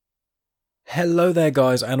Hello there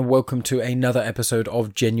guys and welcome to another episode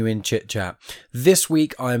of Genuine Chit Chat. This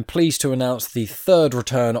week I am pleased to announce the third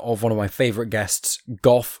return of one of my favourite guests,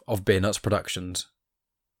 Goff of Beer Nuts Productions.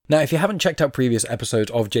 Now, if you haven't checked out previous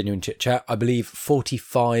episodes of Genuine Chit Chat, I believe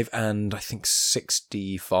 45 and I think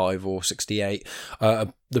 65 or 68,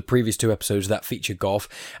 the previous two episodes that feature Goff,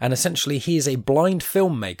 and essentially he is a blind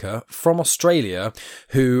filmmaker from Australia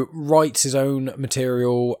who writes his own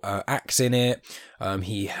material, acts in it,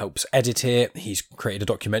 he helps edit it, he's created a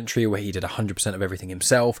documentary where he did 100% of everything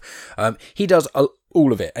himself, he does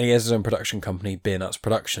all of it, and he has his own production company, Beer Nuts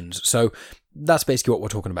Productions, so that's basically what we're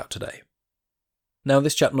talking about today. Now,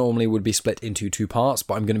 this chat normally would be split into two parts,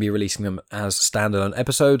 but I'm going to be releasing them as standalone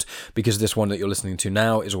episodes because this one that you're listening to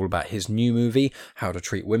now is all about his new movie, How to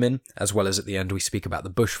Treat Women, as well as at the end we speak about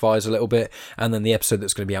the bushfires a little bit, and then the episode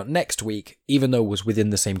that's going to be out next week, even though it was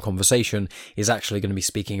within the same conversation, is actually going to be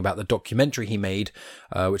speaking about the documentary he made,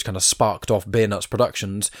 which kind of sparked off Beer Nuts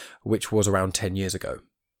Productions, which was around 10 years ago.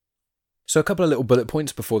 So a couple of little bullet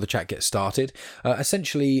points before the chat gets started.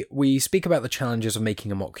 Essentially, we speak about the challenges of making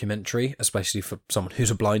a mockumentary, especially for someone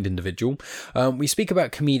who's a blind individual. We speak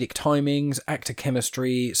about comedic timings, actor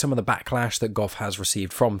chemistry, some of the backlash that Goff has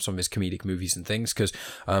received from some of his comedic movies and things, because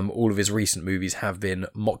all of his recent movies have been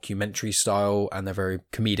mockumentary style and they're very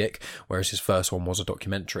comedic, whereas his first one was a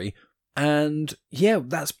documentary. And yeah,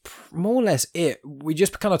 that's more or less it. We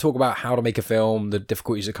just kind of talk about how to make a film, the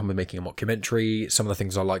difficulties that come with making a mockumentary, some of the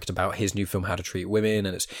things I liked about his new film, How to Treat Women,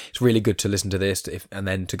 and it's really good to listen to this and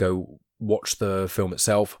then to go watch the film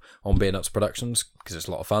itself on Beer Nuts Productions because it's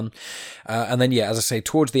a lot of fun. And then, yeah, as I say,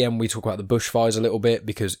 towards the end, we talk about the bushfires a little bit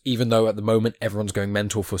because even though at the moment everyone's going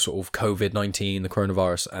mental for sort of COVID-19, the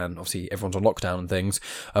coronavirus, and obviously everyone's on lockdown and things,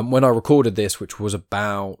 when I recorded this, which was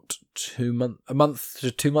about a month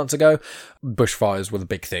to 2 months ago, bushfires were the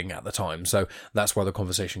big thing at the time. So that's why the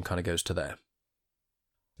conversation kind of goes to there.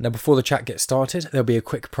 Now, before the chat gets started, there'll be a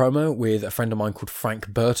quick promo with a friend of mine called Frank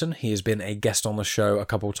Burton. He has been a guest on the show a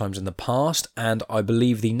couple of times in the past, and I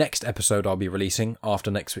believe the next episode I'll be releasing after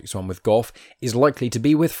next week's one with Goff is likely to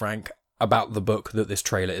be with Frank about the book that this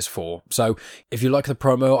trailer is for. So if you like the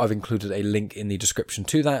promo, I've included a link in the description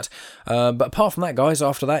to that. But apart from that, guys,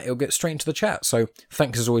 after that, it'll get straight into the chat. So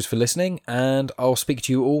thanks as always for listening, and I'll speak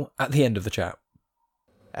to you all at the end of the chat.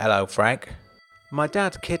 Hello, Frank. My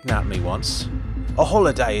dad kidnapped me once. A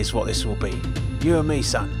holiday is what this will be. You and me,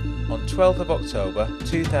 son. On 12th of October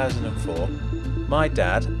 2004, my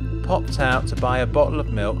dad popped out to buy a bottle of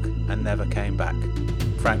milk and never came back.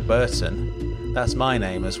 Frank Burton, that's my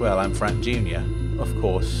name as well, I'm Frank Jr. Of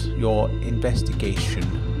course, your investigation.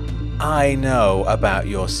 I know about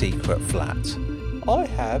your secret flat. I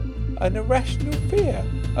have an irrational fear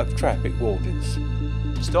of traffic wardens.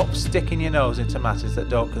 Stop sticking your nose into matters that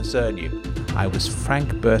don't concern you. I was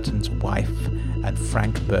Frank Burton's wife and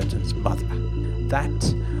Frank Burton's mother.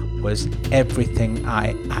 That was everything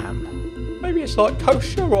I am. Maybe it's like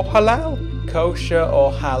kosher or halal. Kosher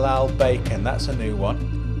or halal bacon, that's a new one.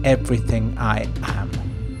 Everything I am.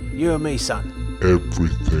 You and me, son.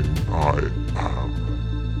 Everything I am.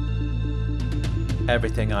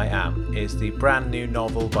 Everything I Am is the brand new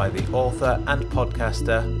novel by the author and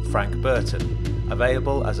podcaster Frank Burton,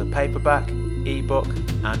 available as a paperback, ebook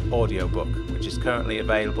and audiobook, which is currently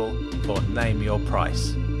available for Name Your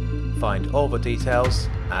Price. Find all the details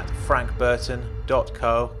at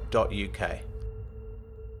frankburton.co.uk.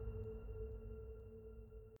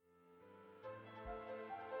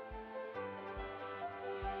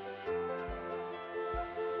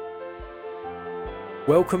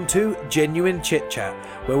 Welcome to Genuine Chit Chat,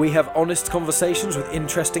 where we have honest conversations with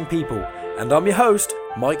interesting people. And I'm your host,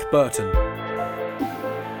 Mike Burton.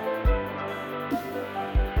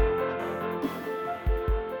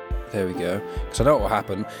 There we go. Because I know what will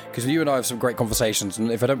happen, because you and I have some great conversations,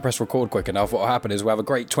 and if I don't press record quick enough, what will happen is we'll have a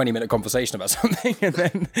great 20-minute conversation about something, and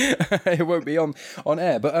then it won't be on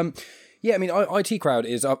air. But yeah, I mean, IT Crowd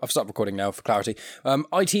is... I've stopped recording now for clarity.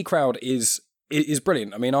 IT Crowd is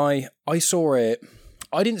brilliant. I mean, I saw it...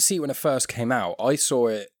 I didn't see it when it first came out. I saw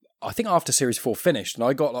it, I think, after Series 4 finished, and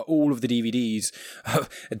I got like all of the DVDs,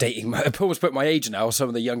 dating, I almost put my age now, some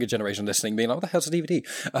of the younger generation listening being like, what the hell's a DVD?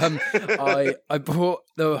 I bought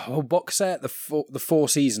the whole box set, the four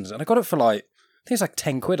seasons, and I got it for like, I think it's like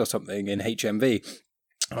 10 quid or something in HMV.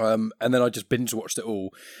 And then I just binge watched it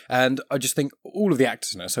all, and I just think all of the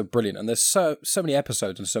actors in it are so brilliant, and there's so many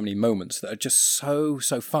episodes and so many moments that are just so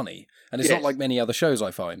funny, and it's not like many other shows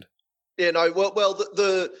I find. Yeah, no, well,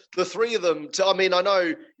 the three of them, I mean, I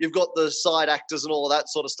know you've got the side actors and all of that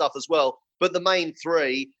sort of stuff as well, but the main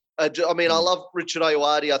three, I love Richard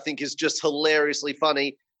Ayoade, I think is just hilariously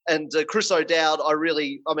funny, and Chris O'Dowd,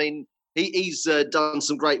 he's done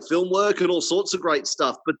some great film work and all sorts of great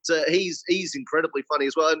stuff. But he's incredibly funny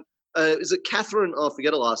as well. And is it Catherine? I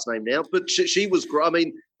forget her last name now, but she was great. I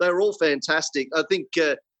mean, they were all fantastic. I think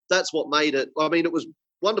that's what made it. I mean, it was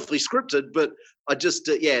wonderfully scripted, but I just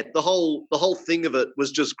the whole thing of it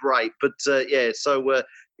was just great. But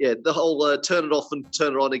the whole turn it off and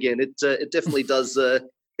turn it on again. It definitely does.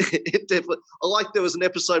 It definitely. I like there was an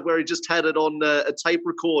episode where he just had it on a tape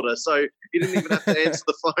recorder, so he didn't even have to answer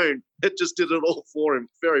the phone. It just did it all for him.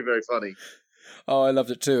 Very, very funny. Oh, I loved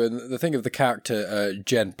it too. And the thing of the character,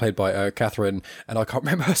 Jen, played by Catherine, and I can't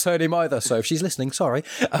remember her surname either, so if she's listening, sorry.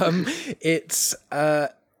 It's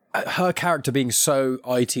her character being so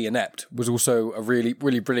IT inept was also a really,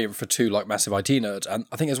 really brilliant for two like massive IT nerds. And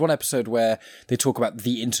I think there's one episode where they talk about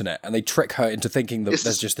the internet and they trick her into thinking that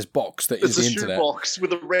there's just this box that is the internet. It's a box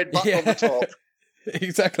with a red button on the top.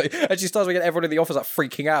 Exactly. And she starts to get everyone in the office like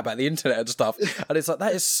freaking out about the internet and stuff. And it's like,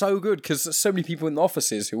 that is so good because there's so many people in the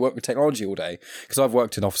offices who work with technology all day. Because I've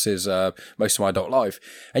worked in offices most of my adult life.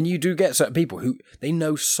 And you do get certain people who they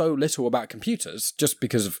know so little about computers just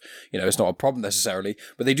because of, it's not a problem necessarily,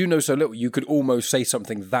 but they do know so little. You could almost say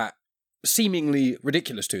something that seemingly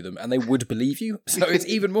ridiculous to them and they would believe you. So it's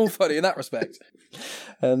even more funny in that respect.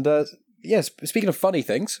 And yes, speaking of funny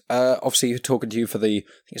things, obviously talking to you for I think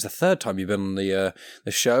it's the third time you've been on the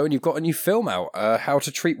show, and you've got a new film out, How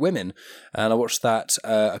to Treat Women, and I watched that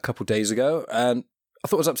a couple of days ago, and I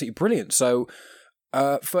thought it was absolutely brilliant. So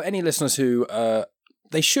for any listeners who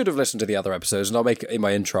they should have listened to the other episodes, and I'll make it in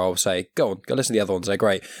my intro, I'll say, go listen to the other ones, they're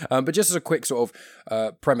great. But just as a quick sort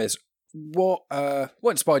of premise, what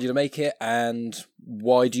inspired you to make it, and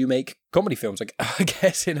why do you make comedy films? I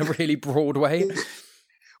guess in a really broad way.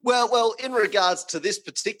 Well, in regards to this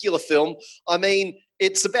particular film, I mean,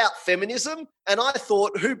 it's about feminism, and I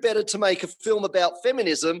thought who better to make a film about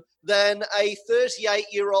feminism than a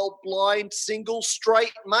 38-year-old blind, single,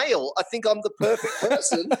 straight male. I think I'm the perfect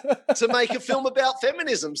person to make a film about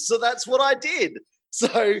feminism, so that's what I did.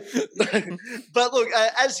 So, but look,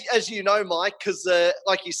 as you know, Mike, because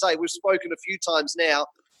like you say, we've spoken a few times now,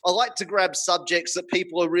 I like to grab subjects that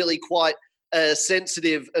people are really quite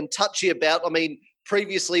sensitive and touchy about. I mean,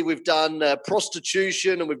 previously, we've done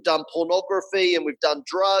prostitution and we've done pornography and we've done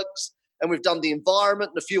drugs and we've done the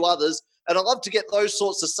environment and a few others. And I love to get those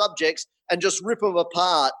sorts of subjects and just rip them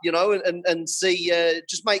apart, and see,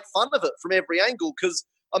 just make fun of it from every angle. Because,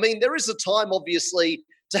 I mean, there is a time, obviously,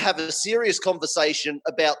 to have a serious conversation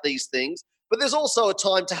about these things, but there's also a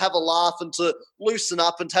time to have a laugh and to loosen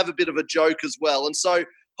up and to have a bit of a joke as well. And so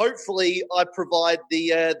hopefully I provide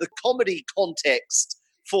the comedy context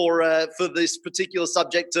for this particular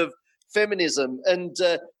subject of feminism. And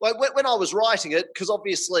when I was writing it, because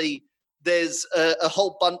obviously there's a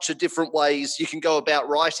whole bunch of different ways you can go about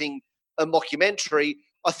writing a mockumentary,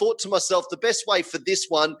 I thought to myself, the best way for this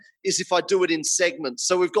one is if I do it in segments.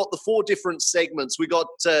 So we've got the 4 different segments. We've got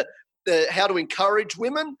how to encourage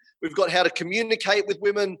women. We've got how to communicate with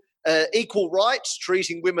women, equal rights,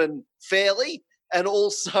 treating women fairly, and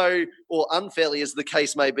also, or unfairly as the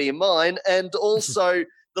case may be in mine, and also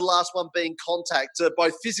the last one being contact,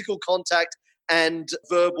 both physical contact and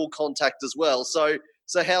verbal contact as well. So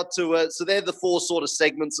how to, so they're the 4 sort of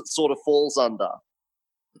segments it sort of falls under.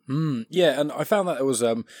 Yeah, and I found that it was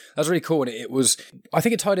that was really cool, and it was, I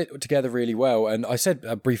think it tied it together really well. And I said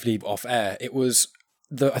briefly off air, it was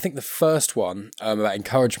I think the first one about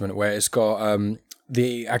encouragement, where it's got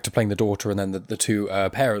the actor playing the daughter and then the 2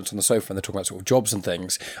 parents on the sofa, and they're talking about sort of jobs and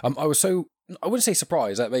things. I was so, I wouldn't say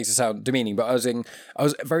surprised, that makes it sound demeaning, but I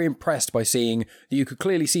was very impressed by seeing that you could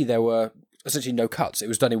clearly see there were essentially no cuts. It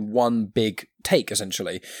was done in one big take,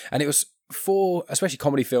 essentially. And it was for, especially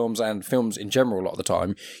comedy films and films in general a lot of the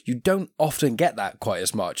time, you don't often get that quite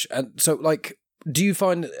as much. And so, do you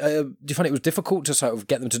find it was difficult to sort of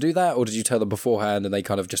get them to do that, or did you tell them beforehand and they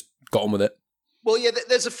kind of just got on with it? Well, yeah,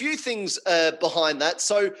 there's a few things behind that.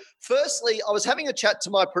 So firstly, I was having a chat to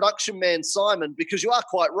my production man, Simon, because you are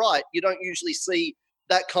quite right. You don't usually see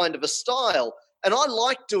that kind of a style. And I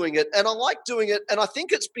like doing it. And I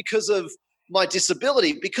think it's because of my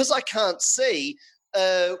disability, because I can't see.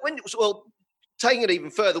 Taking it even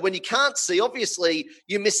further, when you can't see, obviously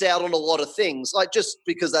you miss out on a lot of things, just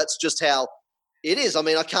because that's just how it is. I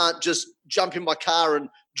mean, I can't just jump in my car and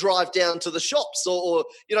drive down to the shops or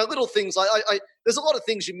little things. There's a lot of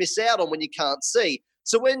things you miss out on when you can't see.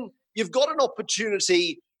 So when you've got an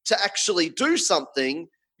opportunity to actually do something,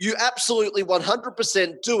 you absolutely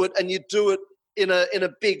 100% do it, and you do it in a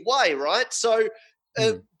big way, right? So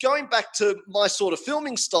going back to my sort of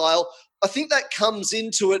filming style, I think that comes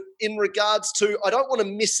into it in regards to I don't want to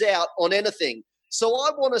miss out on anything. So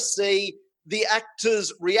I want to see the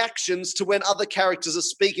actors' reactions to when other characters are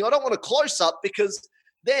speaking. I don't want a close-up because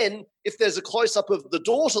then if there's a close-up of the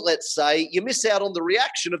daughter, let's say, you miss out on the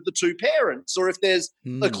reaction of the two parents. Or if there's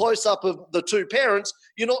a close-up of the two parents,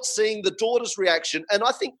 you're not seeing the daughter's reaction. And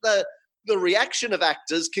I think the reaction of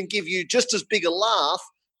actors can give you just as big a laugh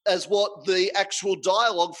as what the actual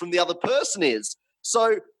dialogue from the other person is.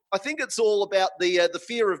 So I think it's all about the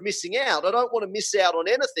fear of missing out. I don't want to miss out on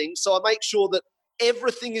anything, so I make sure that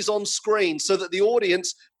everything is on screen so that the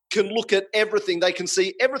audience can look at everything. They can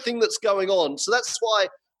see everything that's going on. So that's why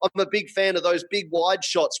I'm a big fan of those big wide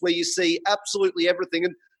shots where you see absolutely everything.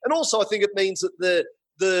 And also I think it means that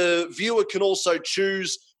the viewer can also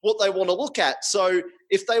choose what they want to look at. So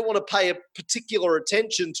if they want to pay a particular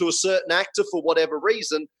attention to a certain actor for whatever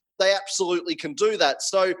reason, they absolutely can do that.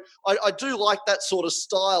 So I do like that sort of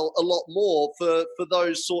style a lot more for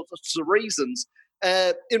those sorts of reasons.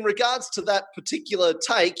 In regards to that particular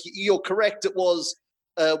take, you're correct. It was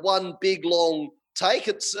one big long take.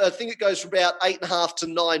 I think it goes for about 8.5 to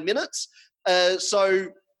 9 minutes. So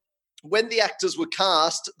when the actors were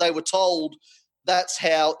cast, they were told that's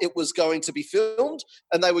how it was going to be filmed,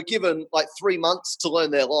 and they were given like 3 months to learn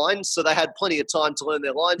their lines, so they had plenty of time to learn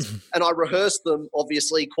their lines. And I rehearsed them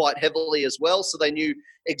obviously quite heavily as well, so they knew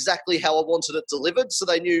exactly how I wanted it delivered, so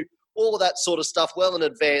they knew all of that sort of stuff well in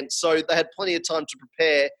advance, so they had plenty of time to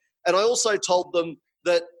prepare. And I also told them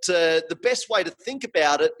that the best way to think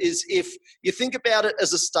about it is if you think about it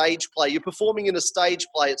as a stage play. You're performing in a stage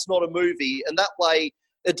play, it's not a movie, and that way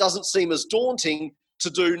it doesn't seem as daunting to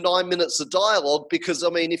do 9 minutes of dialogue, because, I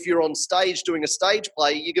mean, if you're on stage doing a stage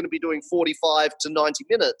play, you're going to be doing 45 to 90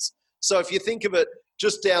 minutes. So if you think of it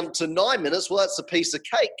just down to 9 minutes, well, that's a piece of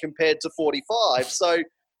cake compared to 45. So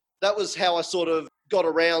that was how I sort of got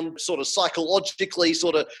around sort of psychologically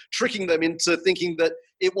sort of tricking them into thinking that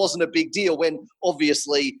it wasn't a big deal when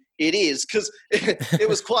obviously it is. Because it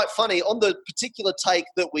was quite funny. On the particular take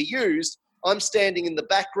that we used, I'm standing in the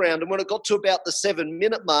background, and when it got to about the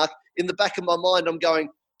 7-minute mark, in the back of my mind, I'm going,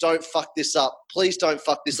 don't fuck this up. Please don't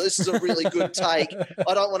fuck this. This is a really good take.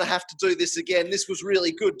 I don't want to have to do this again. This was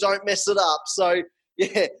really good. Don't mess it up. So,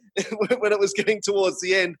 yeah, when it was getting towards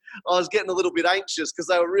the end, I was getting a little bit anxious because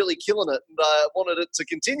they were really killing it, and I wanted it to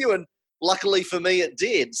continue, and luckily for me, it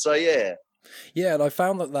did. So, yeah. Yeah, and I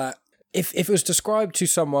found that if it was described to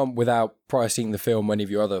someone without prior seeing the film or any of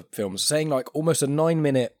your other films, saying like almost a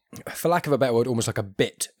 9-minute, for lack of a better word, almost like a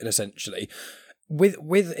bit, essentially,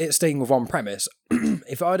 with it staying with one premise,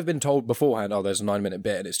 if I'd have been told beforehand, oh, there's a 9-minute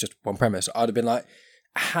bit and it's just one premise, I'd have been like,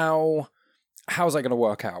 how's that going to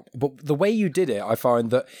work out? But the way you did it, I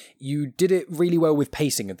find that you did it really well with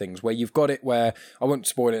pacing and things, where you've got it where, I won't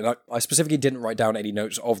spoil it, I specifically didn't write down any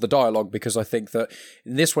notes of the dialogue because I think that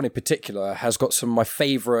this one in particular has got some of my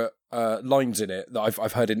favourite lines in it that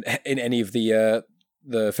I've heard in any of the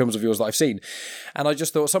films of yours that I've seen. And I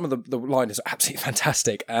just thought some of the line is absolutely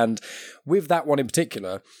fantastic. And with that one in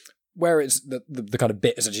particular, where it's the kind of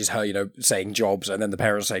bit essentially is her, you know, saying jobs and then the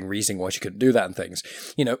parents saying reasoning why she couldn't do that and things,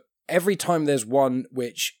 you know, every time there's one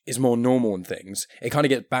which is more normal and things, it kind of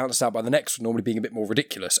gets balanced out by the next, normally being a bit more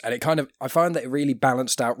ridiculous. And it kind of, I find that it really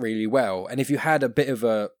balanced out really well. And if you had a bit of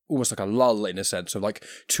almost like a lull in a sense of like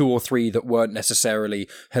 2 or 3 that weren't necessarily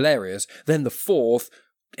hilarious, then the fourth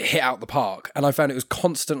hit out the park, and I found it was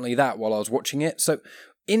constantly that while I was watching it. So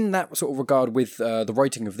in that sort of regard with the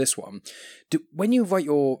writing of this one, when you write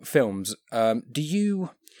your films, do you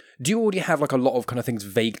already have like a lot of kind of things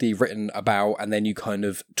vaguely written about, and then you kind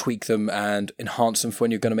of tweak them and enhance them for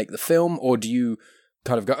when you're going to make the film? Or do you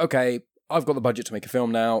kind of go, okay, I've got the budget to make a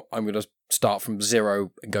film now, I'm going to start from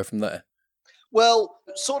zero and go from there? Well,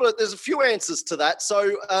 sort of, there's a few answers to that.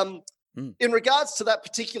 So in regards to that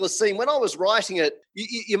particular scene, when I was writing it,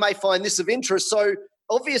 you may find this of interest. So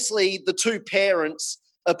obviously the two parents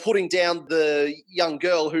are putting down the young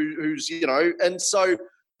girl who's, you know, and so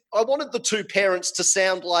I wanted the two parents to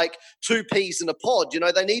sound like two peas in a pod. You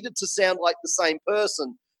know, they needed to sound like the same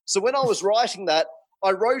person. So when I was writing that,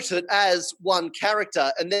 I wrote it as one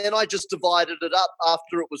character, and then I just divided it up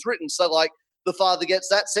after it was written. So like the father gets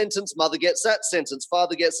that sentence, mother gets that sentence,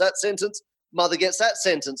 father gets that sentence, mother gets that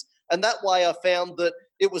sentence. And that way I found that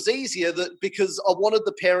it was easier because I wanted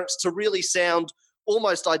the parents to really sound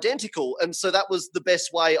almost identical. And so that was the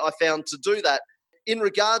best way I found to do that. In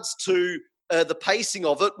regards to the pacing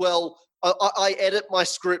of it, well, I edit my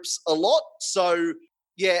scripts a lot. So,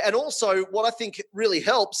 yeah, and also what I think really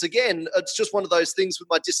helps, again, it's just one of those things with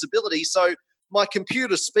my disability. So my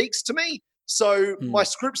computer speaks to me. So my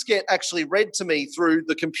scripts get actually read to me through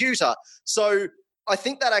the computer. So I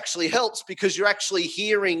think that actually helps because you're actually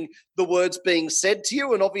hearing the words being said to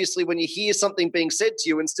you. And obviously, when you hear something being said to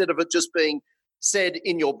you, instead of it just being said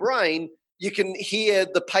in your brain, you can hear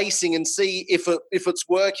the pacing and see if it's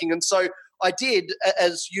working. And so I did,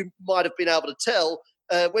 as you might have been able to tell,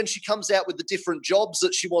 when she comes out with the different jobs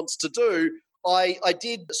that she wants to do, I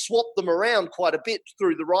did swap them around quite a bit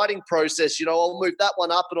through the writing process. I'll move that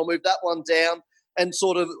one up and I'll move that one down and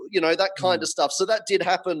sort of, that kind of stuff. So that did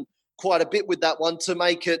happen quite a bit with that one to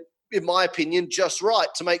make it, in my opinion, just right,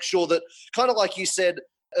 to make sure that, kind of like you said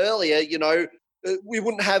earlier, we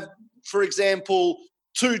wouldn't have, for example,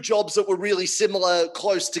 two jobs that were really similar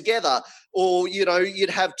close together, or, you'd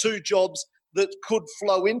have two jobs that could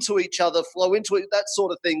flow into each other, that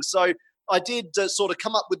sort of thing. So I did sort of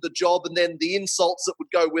come up with the job and then the insults that would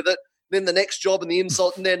go with it, then the next job and the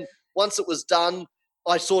insult. And then once it was done,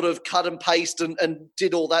 I sort of cut and paste and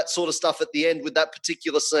did all that sort of stuff at the end with that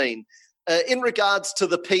particular scene. In regards to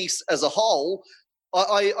the piece as a whole,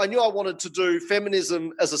 I knew I wanted to do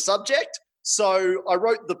feminism as a subject. So I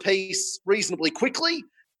wrote the piece reasonably quickly,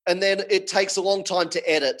 and then it takes a long time to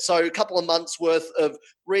edit. So a couple of months worth of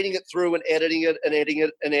reading it through and editing it and editing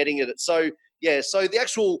it and editing it. So, yeah, so the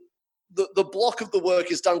actual the block of the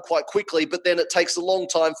work is done quite quickly, but then it takes a long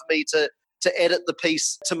time for me to edit the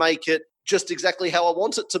piece to make it just exactly how I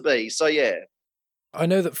want it to be. So, yeah. I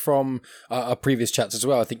know that from our previous chats as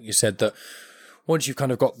well, I think you said that once you've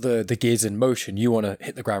kind of got the gears in motion, you want to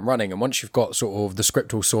hit the ground running. And once you've got sort of the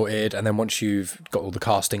script all sorted, and then once you've got all the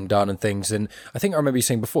casting done and things, and I think I remember you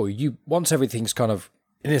saying before, once everything's kind of,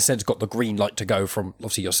 in a sense, got the green light to go from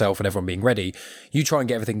obviously yourself and everyone being ready, you try and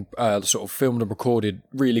get everything sort of filmed and recorded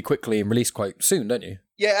really quickly and released quite soon, don't you?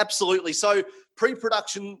 Yeah, absolutely. So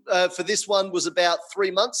pre-production for this one was about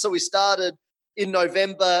 3 months. So we started in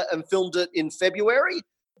November and filmed it in February.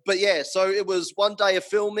 But yeah, so it was 1 day of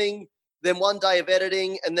filming, then 1 day of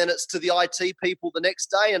editing, and then it's to the IT people the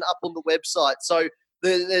next day and up on the website. So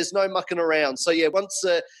there's no mucking around. So yeah, once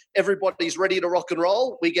everybody's ready to rock and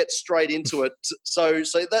roll, we get straight into it. So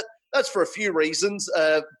that's for a few reasons.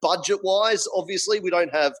 Budget-wise, obviously, we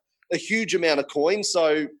don't have a huge amount of coin,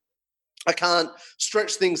 so I can't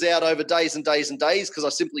stretch things out over days and days and days because I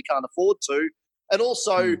simply can't afford to. And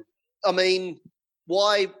also, I mean,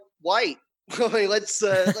 why wait? I mean, let's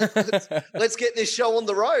get this show on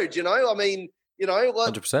the road. I mean,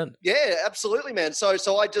 100%. Yeah, absolutely, man. So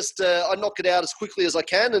I just I knock it out as quickly as I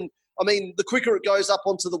can, and I mean, the quicker it goes up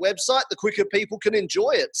onto the website, the quicker people can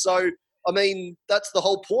enjoy it. So I mean, that's the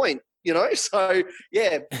whole point, So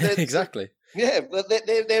yeah, exactly. Yeah,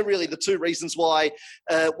 they're really the two reasons why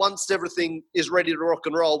once everything is ready to rock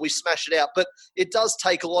and roll, we smash it out. But it does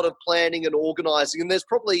take a lot of planning and organising, and there's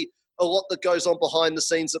probably a lot that goes on behind the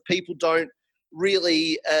scenes that people don't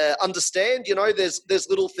really understand. There's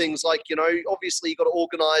little things like, obviously you've got to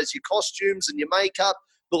organise your costumes and your makeup,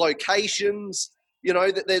 the locations,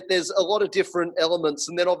 there's a lot of different elements.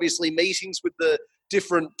 And then obviously meetings with the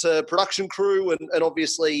different production crew and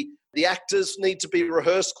obviously the actors need to be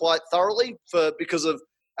rehearsed quite thoroughly because of,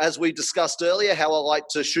 as we discussed earlier, how I like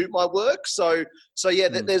to shoot my work. So yeah,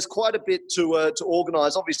 there's quite a bit to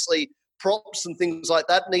organise. Obviously props and things like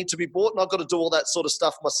that need to be bought, and I've got to do all that sort of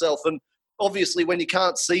stuff myself. And obviously when you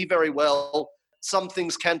can't see very well, some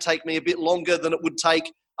things can take me a bit longer than it would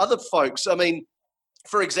take other folks. I mean,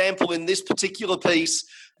 for example, in this particular piece,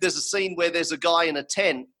 there's a scene where there's a guy in a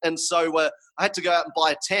tent. And so I had to go out and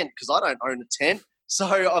buy a tent because I don't own a tent. So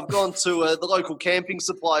I've gone to the local camping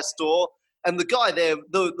supply store, and the guy there,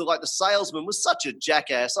 the salesman, was such a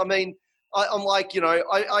jackass. I mean, I'm like,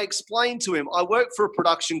 I explained to him, I work for a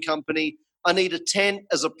production company. I need a tent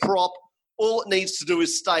as a prop. All it needs to do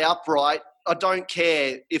is stay upright. I don't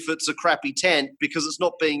care if it's a crappy tent because it's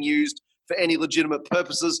not being used for any legitimate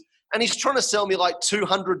purposes. And he's trying to sell me like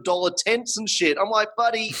 $200 tents and shit. I'm like,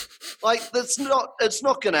 buddy, it's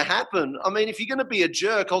not going to happen. I mean, if you're going to be a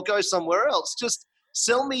jerk, I'll go somewhere else. Just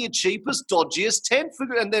sell me your cheapest, dodgiest tent.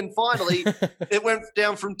 And then finally, it went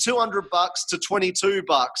down from $200 to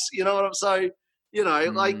 $22. You know what I'm saying?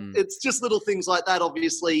 It's just little things like that.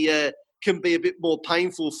 Obviously, can be a bit more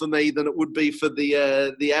painful for me than it would be for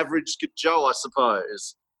the average Joe, I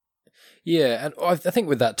suppose. Yeah, and I think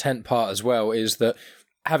with that tent part as well is that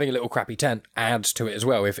having a little crappy tent adds to it as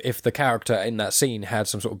well. If the character in that scene had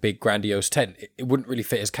some sort of big grandiose tent, it wouldn't really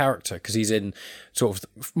fit his character because he's in sort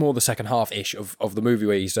of more the second half-ish of the movie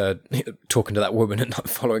where he's talking to that woman and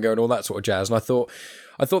following her and all that sort of jazz. And I thought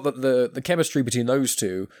that the chemistry between those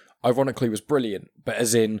two, ironically, was brilliant, but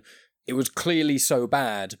as in, it was clearly so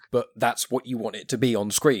bad, but that's what you want it to be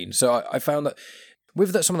on screen. So I found that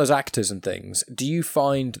with some of those actors and things, do you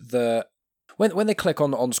find that... when they click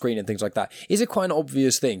on screen and things like that, is it quite an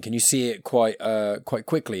obvious thing? Can you see it quite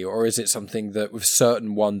quickly, or is it something that with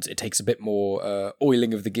certain ones it takes a bit more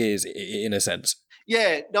oiling of the gears in a sense?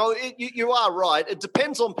 Yeah, no, you are right. It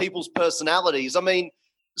depends on people's personalities. I mean,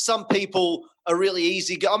 some people are really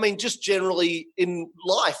easy. I mean, just generally in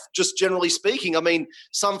life, just generally speaking. I mean,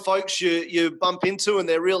 some folks you bump into and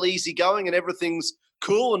they're real easygoing and everything's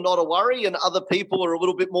cool and not a worry, and other people are a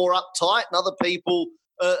little bit more uptight, and other people,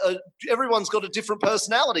 everyone's got a different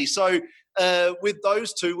personality. So with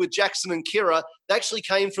those two, with Jackson and Kira, they actually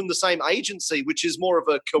came from the same agency, which is more of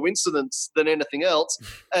a coincidence than anything else.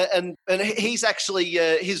 And he's actually,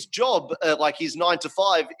 his job, like his 9 to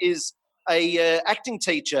 5, is a acting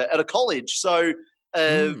teacher at a college. So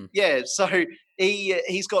so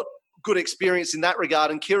he's got good experience in that regard,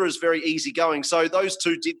 and Kira's very easygoing. So those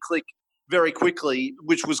two did click very quickly,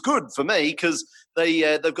 which was good for me because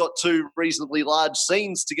they've got two reasonably large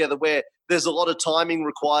scenes together where there's a lot of timing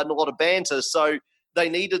required and a lot of banter. So they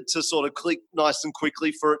needed to sort of click nice and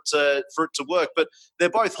quickly for it to work. But they're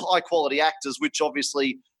both high quality actors, which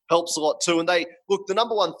obviously helps a lot too. And the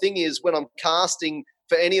number one thing is when I'm casting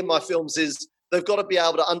for any of my films is they've got to be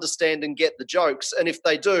able to understand and get the jokes. And if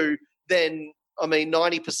they do, then, I mean,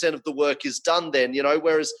 90% of the work is done then,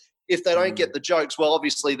 whereas if they don't get the jokes, well,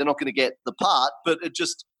 obviously they're not going to get the part, but it's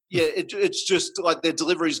just like their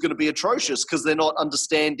delivery is going to be atrocious because they're not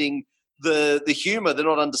understanding the humor. They're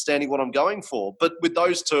not understanding what I'm going for. But with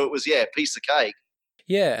those two, it was, piece of cake.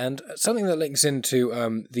 Yeah, and something that links into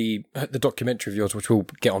the documentary of yours, which we'll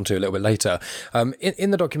get onto a little bit later.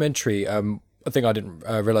 In the documentary, a thing I didn't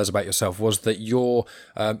realise about yourself was that your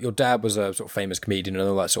dad was a sort of famous comedian and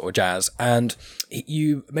all that sort of jazz. And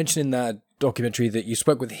you mentioned in that documentary that you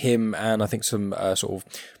spoke with him and I think some sort of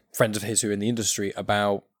friends of his who are in the industry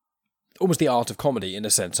about almost the art of comedy in a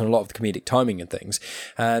sense and a lot of the comedic timing and things.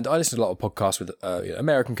 And I listened to a lot of podcasts with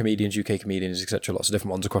American comedians, UK comedians, etc., lots of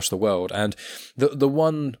different ones across the world. And the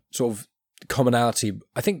one sort of commonality,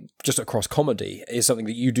 I think, just across comedy is something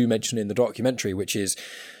that you do mention in the documentary, which is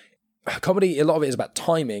comedy. A lot of it is about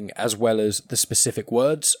timing as well as the specific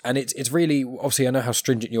words, and it's really, obviously, I know how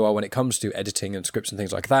stringent you are when it comes to editing and scripts and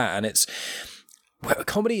things like that, and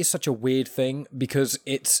comedy is such a weird thing because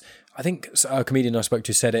I think a comedian I spoke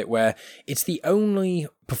to said it, where it's the only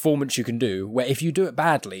performance you can do where if you do it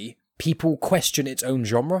badly, people question its own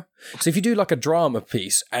genre. So if you do like a drama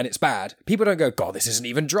piece and it's bad, people don't go, God, this isn't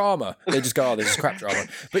even drama. They just go, oh, this is crap drama.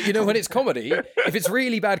 But when it's comedy, if it's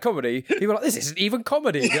really bad comedy, people are like, this isn't even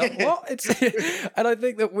comedy. You're like, what? And I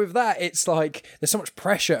think that with that, it's like there's so much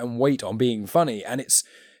pressure and weight on being funny, and it's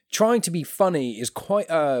trying to be funny is quite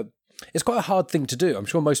a hard thing to do. I'm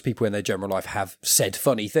sure most people in their general life have said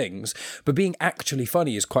funny things, but being actually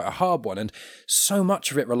funny is quite a hard one. And so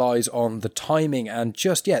much of it relies on the timing and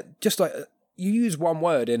just like you use one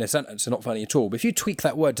word in a sentence and not funny at all. But if you tweak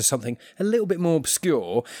that word to something a little bit more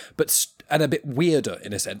obscure, and a bit weirder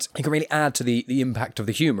in a sense, it can really add to the impact of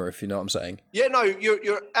the humour, if you know what I'm saying. Yeah, no,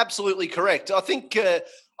 you're absolutely correct. I think,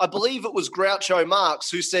 I believe it was Groucho Marx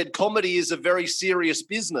who said comedy is a very serious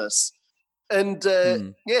business. And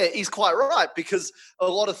he's quite right, because a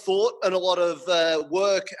lot of thought and a lot of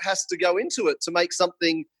work has to go into it to make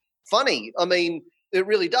something funny. I mean, it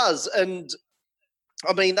really does. And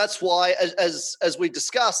I mean, that's why, as we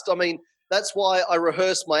discussed, I mean, that's why I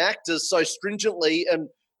rehearse my actors so stringently and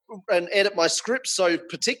edit my scripts so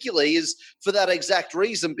particularly, is for that exact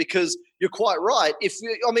reason, because you're quite right.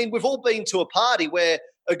 We've all been to a party where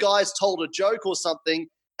a guy's told a joke or something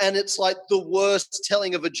and it's like the worst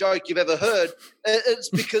telling of a joke you've ever heard. It's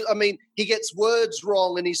because, he gets words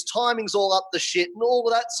wrong and his timing's all up the shit and all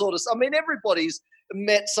of that sort of stuff. I mean, everybody's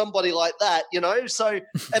met somebody like that, so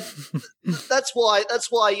that's why,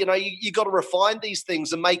 you got to refine these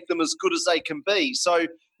things and make them as good as they can be. So,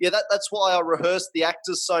 that's why I rehearse the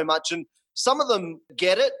actors so much. And some of them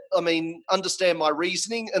get it, understand my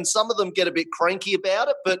reasoning, and some of them get a bit cranky about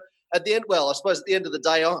it, but at the end, I suppose at the end of the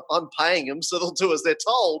day, I'm paying them, so they'll do as they're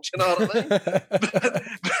told. You know what I mean?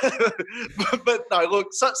 but no, look,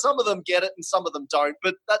 some of them get it and some of them don't.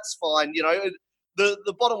 But that's fine.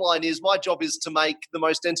 The bottom line is my job is to make the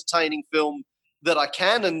most entertaining film that I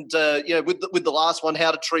can. And with the last one,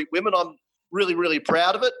 How to Treat Women, I'm really, really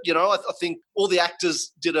proud of it. I think all the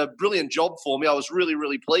actors did a brilliant job for me. I was really,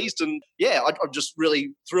 really pleased, and I'm just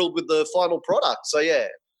really thrilled with the final product. So yeah.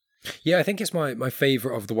 Yeah, I think it's my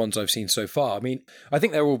favourite of the ones I've seen so far. I mean, I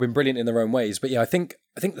think they've all been brilliant in their own ways, but I think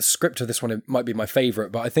the script of this one might be my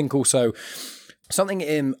favourite, but I think also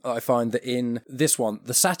something I find that in this one,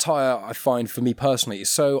 the satire I find for me personally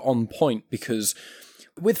is so on point, because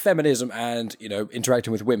with feminism and,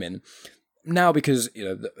 interacting with women, now because,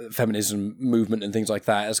 the feminism movement and things like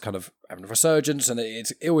that is kind of having a resurgence, and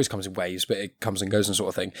it always comes in waves, but it comes and goes and sort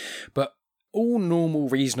of thing. But all normal,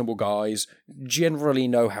 reasonable guys generally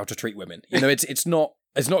know how to treat women. It's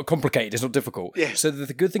not complicated. It's not difficult. Yeah. So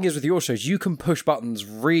the good thing is with your shows, you can push buttons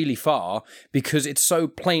really far because it's so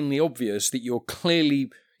plainly obvious that you're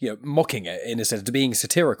clearly, mocking it in a sense, to being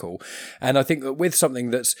satirical. And I think that with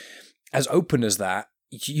something that's as open as that,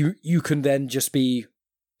 you can then just be,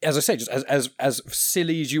 as I say, just as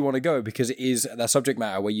silly as you want to go, because it is that subject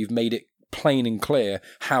matter where you've made it plain and clear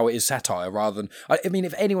how it is satire rather than... I mean,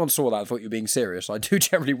 if anyone saw that and thought you were being serious, I do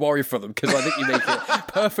generally worry for them, because I think you make it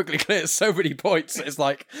perfectly clear at so many points. It's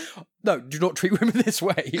like, no, do not treat women this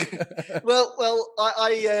way. Well,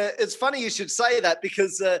 it's funny you should say that,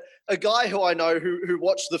 because a guy who I know who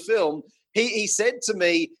watched the film, he said to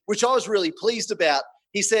me, which I was really pleased about,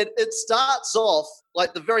 he said, it starts off,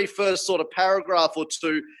 like the very first sort of paragraph or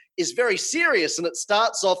two is very serious, and it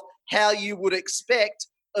starts off how you would expect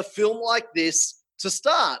a film like this to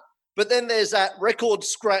start. But then there's that record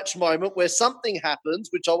scratch moment where something happens,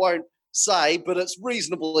 which I won't say, but it's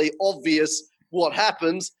reasonably obvious what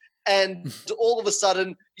happens. And all of a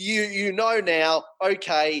sudden, you know now,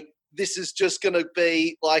 okay, this is just going to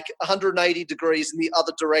be like 180 degrees in the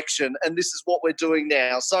other direction, and this is what we're doing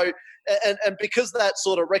now. So, and because that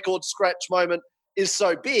sort of record scratch moment is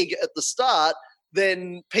so big at the start,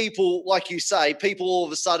 then people, like you say, people all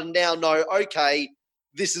of a sudden now know, okay,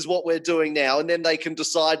 this is what we're doing now, and then they can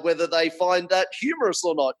decide whether they find that humorous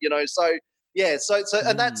or not, So, yeah, so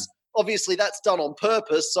and that's obviously that's done on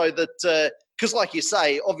purpose, so that because, like you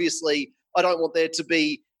say, obviously I don't want there to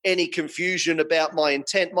be any confusion about my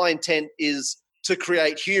intent. My intent is to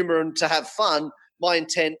create humor and to have fun. My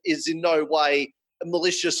intent is in no way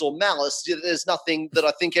malicious or malice. There's nothing that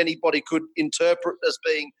I think anybody could interpret as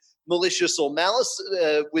being malicious or malice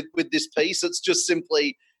with this piece. It's just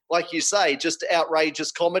simply, like you say, just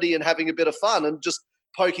outrageous comedy and having a bit of fun and just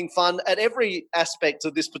poking fun at every aspect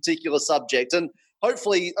of this particular subject. And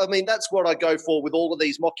hopefully, I mean, that's what I go for with all of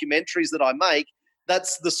these mockumentaries that I make.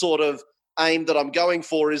 That's the sort of aim that I'm going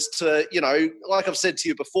for, is to, like I've said to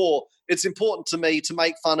you before, it's important to me to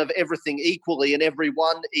make fun of everything equally and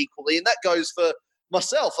everyone equally. And that goes for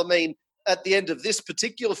myself. I mean, at the end of this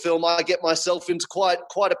particular film, I get myself into quite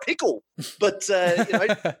a pickle, but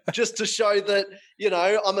just to show that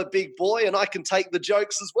I'm a big boy and I can take the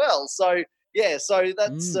jokes as well. So yeah, so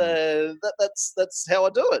that's that's how I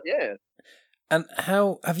do it. Yeah. And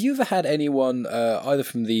how have you ever had anyone either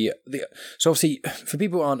from the so obviously for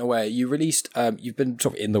people who aren't aware, you released you've been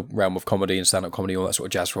sort of in the realm of comedy and stand-up comedy, all that sort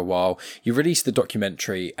of jazz for a while. You released the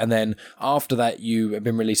documentary, and then after that you have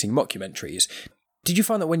been releasing mockumentaries. Did you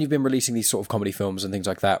find that when you've been releasing these sort of comedy films and things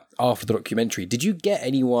like that after the documentary, did you get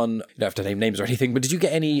anyone, you don't have to name names or anything, but did you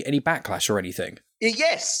get any backlash or anything?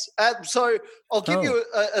 Yes. So I'll give you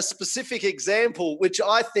a specific example, which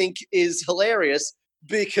I think is hilarious,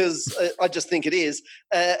 because I just think it is.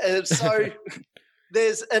 So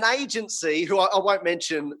there's an agency who I won't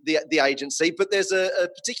mention the agency, but there's a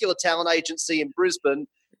particular talent agency in Brisbane,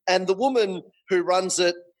 and the woman who runs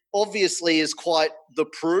it obviously is quite the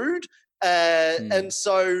prude. And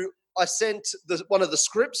so I sent one of the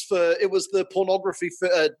scripts for, it was the pornography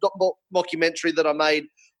mockumentary that I made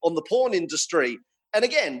on the porn industry. And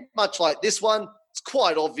again, much like this one, it's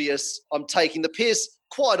quite obvious I'm taking the piss,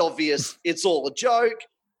 quite obvious it's all a joke.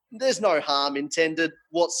 There's no harm intended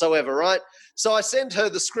whatsoever, right? So I send her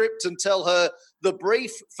the script and tell her the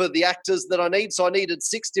brief for the actors that I need. So I needed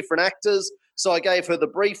 6 different actors. So I gave her the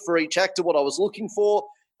brief for each actor, what I was looking for.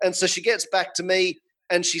 And so she gets back to me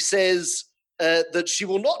and she says that she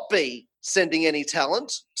will not be sending any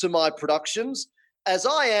talent to my productions, as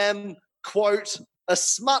I am, quote, a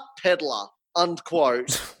smut peddler,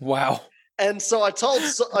 unquote. Wow. And so I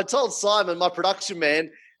told Simon, my production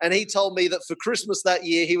man, and he told me that for Christmas that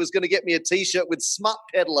year he was going to get me a T-shirt with smut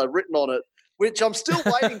peddler written on it, which I'm still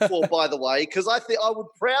waiting for, by the way, because I think I would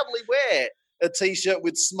proudly wear a T-shirt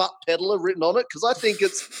with smut peddler written on it, because I think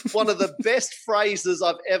it's one of the best phrases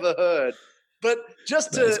I've ever heard. But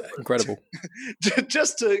just incredible.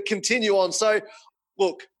 Just to continue on. So,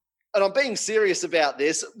 look, and I'm being serious about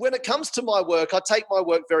this. When it comes to my work, I take my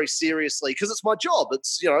work very seriously because it's my job.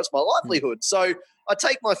 It's it's my livelihood. So I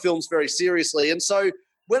take my films very seriously. And so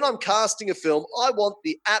when I'm casting a film, I want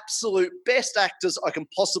the absolute best actors I can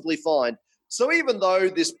possibly find. So even though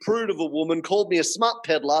this prude of a woman called me a smut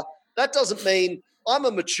peddler, that doesn't mean I'm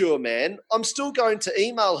a mature man. I'm still going to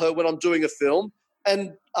email her when I'm doing a film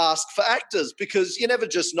and ask for actors, because you never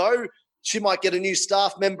just know. She might get a new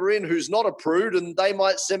staff member in who's not a prude and they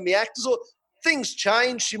might send me actors. Or things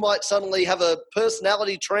change. She might suddenly have a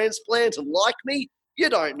personality transplant and like me. You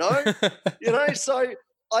don't know, So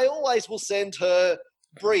I always will send her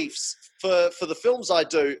briefs for the films I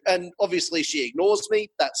do. And obviously she ignores me.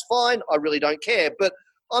 That's fine. I really don't care. But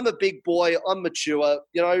I'm a big boy. I'm mature.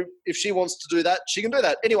 If she wants to do that, she can do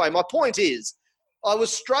that. Anyway, my point is I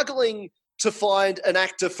was struggling to find an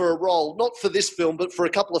actor for a role, not for this film, but for a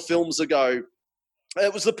couple of films ago.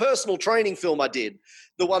 It was the personal training film I did,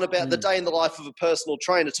 the one about the day in the life of a personal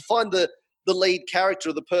trainer. To find the lead character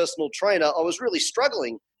of the personal trainer, I was really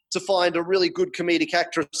struggling to find a really good comedic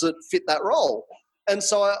actress that fit that role. And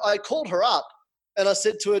so I called her up and I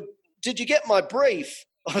said to her, did you get my brief?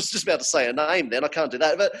 I was just about to say her name then. I can't do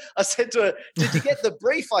that. But I said to her, did you get the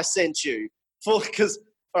brief I sent you? Because,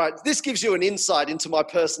 all right, this gives you an insight into my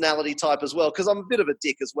personality type as well, because I'm a bit of a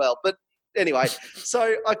dick as well. But anyway,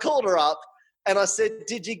 so I called her up and I said,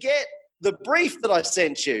 did you get the brief that I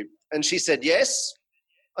sent you? And she said, yes.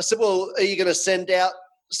 I said, well, are you going to send out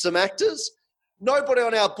some actors? Nobody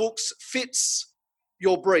on our books fits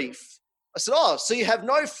your brief. I said, oh, so you have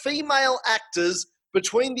no female actors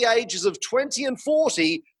between the ages of 20 and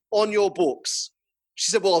 40 on your books? She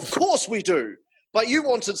said, well, of course we do, but you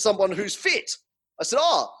wanted someone who's fit. I said,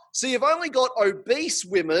 oh, so you've only got obese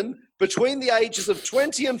women between the ages of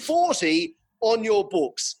 20 and 40 on your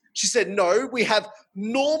books? She said, no, we have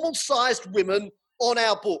normal-sized women on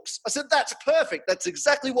our books. I said, that's perfect. That's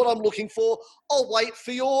exactly what I'm looking for. I'll wait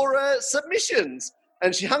for your submissions.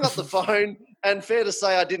 And she hung up the phone, and fair to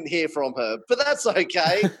say I didn't hear from her. But that's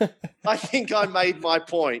okay. I think I made my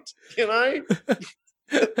point,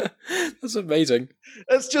 That's amazing.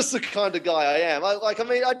 It's just the kind of guy I am.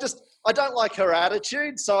 I don't like her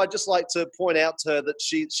attitude, so I just like to point out to her that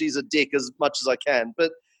she's a dick as much as I can.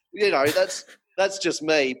 But, that's just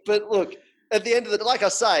me. But look, at the end of like I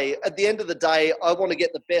say, at the end of the day, I want to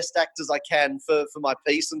get the best actors I can for my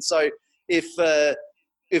piece. And so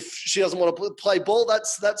if she doesn't want to play ball,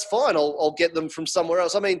 that's fine. I'll get them from somewhere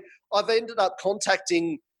else. I mean, I've ended up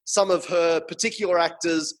contacting some of her particular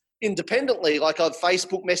actors independently, like I've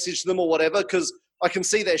Facebook messaged them or whatever, because I can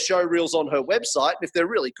see their show reels on her website. And if they're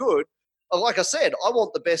really good, like I said, I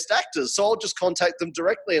want the best actors. So I'll just contact them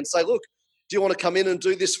directly and say, look, do you want to come in and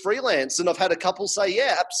do this freelance? And I've had a couple say,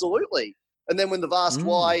 yeah, absolutely. And then when they've asked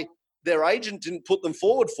why their agent didn't put them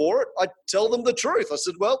forward for it, I tell them the truth. I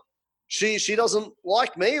said, well, she doesn't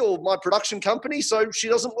like me or my production company, so she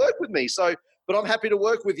doesn't work with me. So, but I'm happy to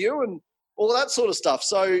work with you and all that sort of stuff.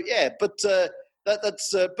 So yeah, but to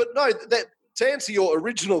answer your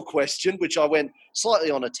original question, which I went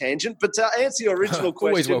slightly on a tangent, but to answer your original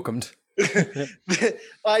question, always welcomed.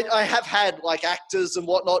 I have had like actors and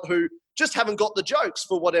whatnot who just haven't got the jokes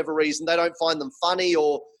for whatever reason. They don't find them funny,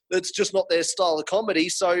 or it's just not their style of comedy.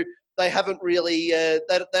 So they haven't really,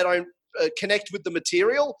 they don't connect with the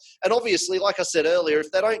material. And obviously, like I said earlier,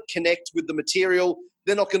 if they don't connect with the material,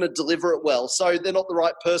 they're not going to deliver it well. So they're not the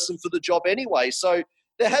right person for the job anyway. So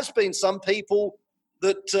there has been some people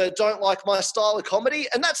that don't like my style of comedy,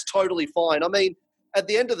 and that's totally fine. I mean, at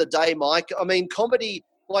the end of the day, Mike, comedy,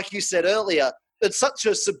 like you said earlier, it's such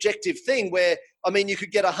a subjective thing where, you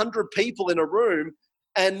could get 100 people in a room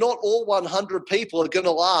and not all 100 people are going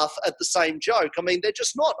to laugh at the same joke. They're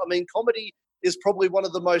just not. Comedy is probably one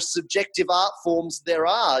of the most subjective art forms there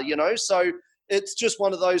are, So it's just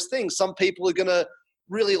one of those things. Some people are going to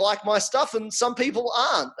really like my stuff and some people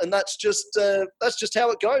aren't. And that's just how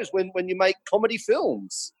it goes when you make comedy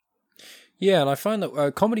films. Yeah, and I find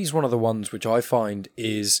that comedy is one of the ones which I find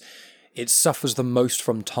is it suffers the most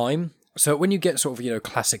from time. So when you get sort of,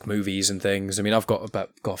 classic movies and things, I've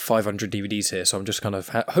got 500 DVDs here, so I'm just kind of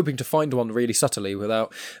hoping to find one really subtly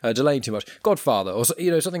without delaying too much. Godfather, or,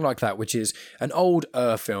 something like that, which is an old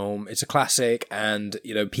film. It's a classic, and,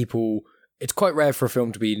 people... It's quite rare for a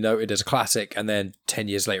film to be noted as a classic and then 10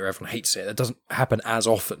 years later everyone hates it. That doesn't happen as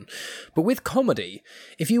often. But with comedy,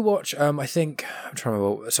 if you watch, I'm trying to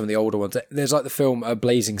remember some of the older ones. There's like the film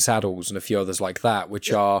Blazing Saddles and a few others like that,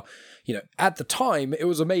 which are, at the time it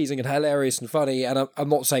was amazing and hilarious and funny. And I'm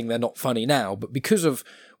not saying they're not funny now, but because of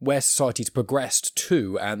where society's progressed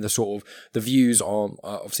to and the sort of the views on,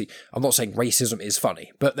 obviously, I'm not saying racism is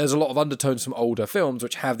funny, but there's a lot of undertones from older films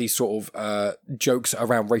which have these sort of jokes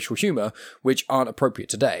around racial humour which aren't appropriate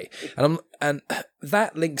today. And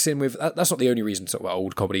that links in with, that's not the only reason sort of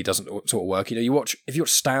old comedy doesn't sort of work. If you watch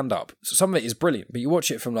stand-up, some of it is brilliant, but you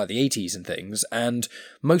watch it from like the 80s and things, and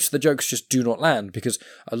most of the jokes just do not land, because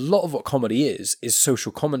a lot of what comedy is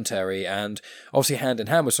social commentary, and obviously hand in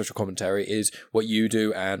hand with social commentary is what you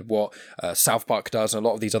do and what South Park does, and a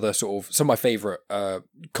lot of these other sort of, some of my favourite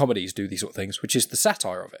comedies do these sort of things, which is the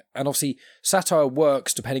satire of it. And obviously satire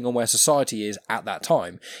works depending on where society is at that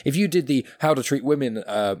time. If you did the How to Treat Women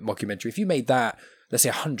mockumentary, if you made that, let's say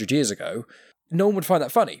 100 years ago, no one would find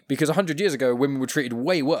that funny, because 100 years ago, women were treated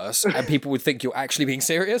way worse and people would think you're actually being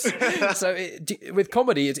serious. So with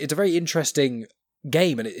comedy, it's a very interesting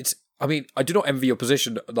game, and I do not envy your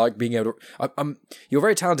position, like being able to, you're a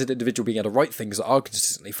very talented individual being able to write things that are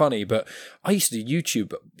consistently funny, but I used to do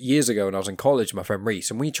YouTube years ago when I was in college, my friend Reese,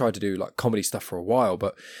 and we tried to do like comedy stuff for a while,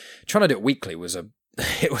 but trying to do it weekly was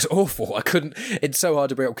it was awful. It's so hard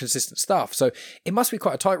to bring up consistent stuff. So it must be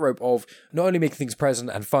quite a tightrope of not only making things present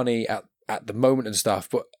and funny at the moment and stuff,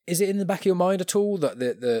 but is it in the back of your mind at all that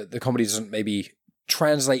the comedy doesn't maybe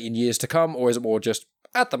translate in years to come, or is it more just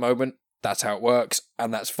at the moment, that's how it works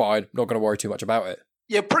and that's fine, not going to worry too much about it?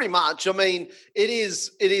 Yeah, pretty much. I mean, it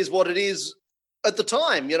is what it is at the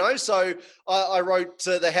time, So I wrote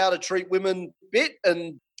the How to Treat Women bit,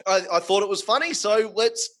 and I thought it was funny, so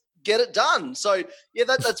let's get it done. So yeah,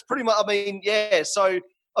 that's pretty much. So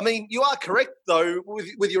you are correct though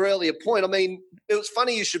with your earlier point. It was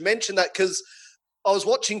funny you should mention that, because I was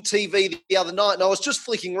watching TV the other night and I was just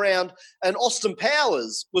flicking around, and Austin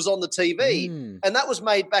Powers was on the TV, and that was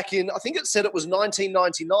made back in, I think it said it was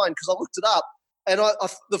 1999, because I looked it up, and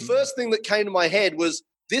the first thing that came to my head was,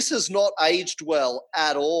 this has not aged well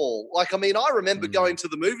at all. I remember going to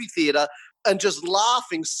the movie theater and just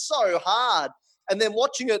laughing so hard, and then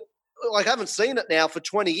watching it, I haven't seen it now for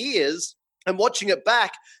 20 years, and watching it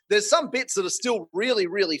back, there's some bits that are still really,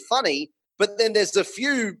 really funny, but then there's a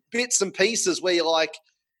few bits and pieces where you're like,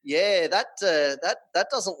 yeah, that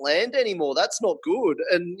doesn't land anymore. That's not good.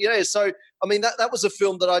 And, that was a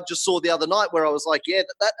film that I just saw the other night where I was like, yeah,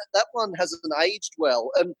 that one hasn't aged well.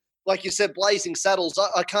 And like you said, Blazing Saddles,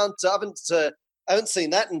 I haven't seen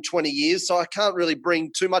that in 20 years, so I can't really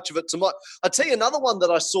bring too much of it to mind. I'll tell you another one that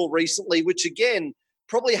I saw recently, which again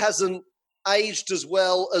probably hasn't aged as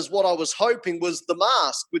well as what I was hoping, was The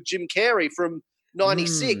Mask with Jim Carrey from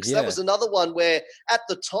 96. Yeah. That was another one where at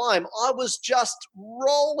the time I was just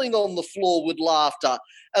rolling on the floor with laughter.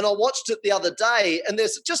 And I watched it the other day, and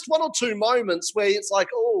there's just one or two moments where it's like,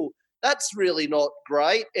 oh, that's really not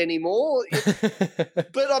great anymore.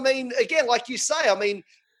 But again, like you say,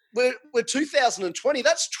 we're 2020.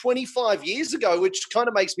 That's 25 years ago, which kind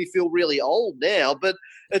of makes me feel really old now. But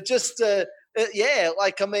it just, it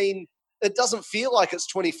doesn't feel like it's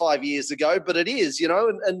 25 years ago, but it is,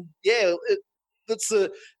 that's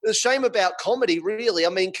the shame about comedy, really.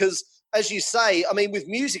 Because as you say, with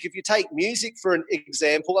music, if you take music for an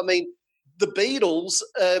example, the Beatles,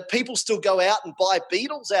 people still go out and buy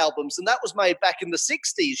Beatles albums, and that was made back in the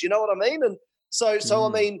 60s, you know what I mean? And so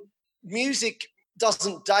music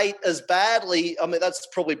doesn't date as badly. That's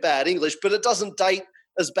probably bad English, but it doesn't date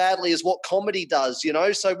as badly as what comedy does,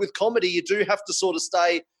 So with comedy, you do have to sort of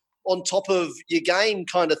stay on top of your game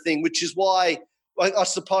kind of thing, which is why I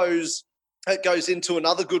suppose it goes into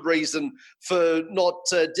another good reason for not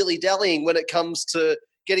dilly-dallying when it comes to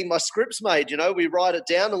getting my scripts made. We write it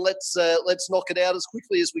down and let's knock it out as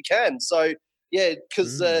quickly as we can. So, yeah,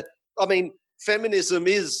 because, feminism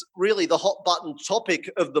is really the hot button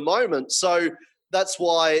topic of the moment. So that's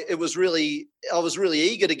why I was really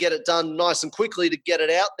eager to get it done nice and quickly, to get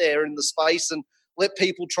it out there in the space and let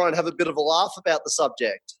people try and have a bit of a laugh about the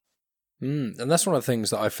subject. And that's one of the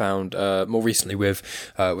things that I found more recently with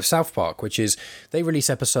South Park, which is they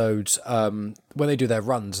release episodes when they do their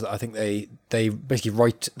runs. That I think they basically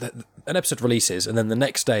write an episode releases, and then the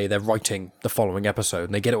next day they're writing the following episode,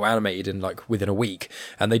 and they get it all animated in within a week,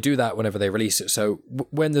 and they do that whenever they release it. So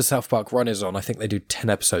when the South Park run is on, I think they do 10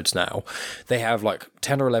 episodes now. They have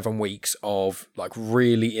 10 or 11 weeks of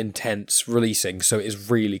really intense releasing, so it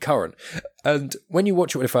is really current. And when you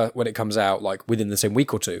watch it when it comes out, within the same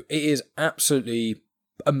week or two, it is absolutely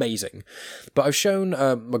amazing. But I've shown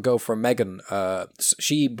my girlfriend Megan,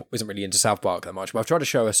 she isn't really into South Park that much, but I've tried to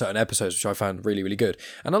show her certain episodes which I found really, really good.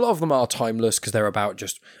 And a lot of them are timeless because they're about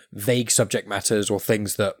just vague subject matters or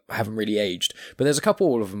things that haven't really aged. But there's a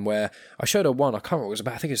couple of them where I showed her one, I can't remember what it was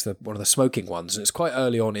about, I think it's one of the smoking ones, and it's quite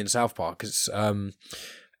early on in South Park. And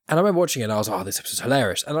I remember watching it and I was like, oh, this episode's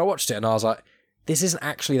hilarious. And I watched it and I was like, this isn't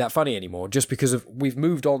actually that funny anymore, just because we've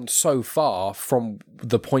moved on so far from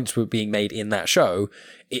the points were being made in that show.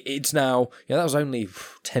 It's now, that was only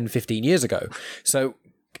 10, 15 years ago. So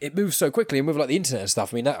it moves so quickly, and with like the internet and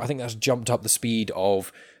stuff, I mean, I think that's jumped up the speed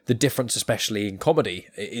of the difference, especially in comedy,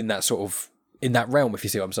 in that sort of, in that realm, if you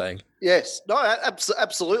see what I'm saying. Yes, no,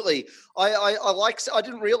 absolutely. I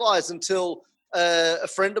didn't realize until a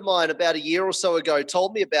friend of mine about a year or so ago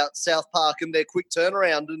told me about South Park and their quick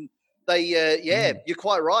turnaround, and they, you're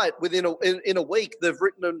quite right. Within a week, they've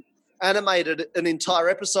written and animated an entire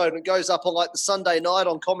episode, and it goes up on like the Sunday night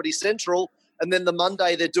on Comedy Central, and then the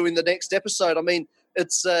Monday they're doing the next episode. I mean,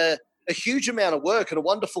 it's a huge amount of work and a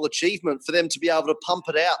wonderful achievement for them to be able to pump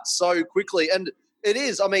it out so quickly, and it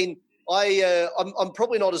is. I mean, I'm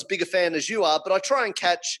probably not as big a fan as you are, but I try and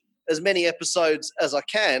catch as many episodes as I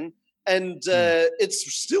can, and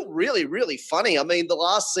it's still really, really funny. I mean, the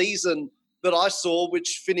last season that I saw,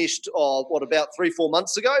 which finished, about 3-4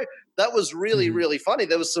 months ago, that was really, really funny.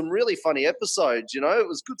 There was some really funny episodes, you know, it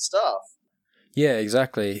was good stuff. Yeah,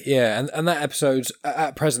 exactly. Yeah, and that episode,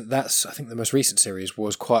 at present, that's, I think the most recent series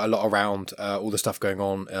was quite a lot around all the stuff going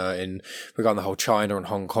on in regarding the whole China and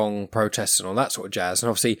Hong Kong protests and all that sort of jazz. And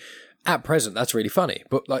obviously, at present, that's really funny.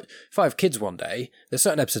 But like, if I have kids one day, there's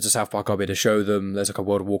certain episodes of South Park I'll be able to show them. There's like a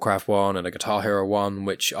World of Warcraft one and a Guitar Hero one,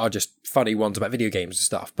 which are just funny ones about video games and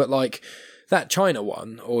stuff. But like, that China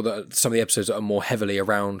one, or some of the episodes that are more heavily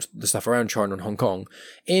around the stuff around China and Hong Kong,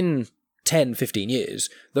 in 10, 15 years,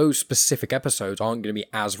 those specific episodes aren't going to be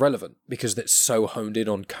as relevant because it's so honed in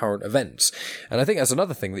on current events. And I think that's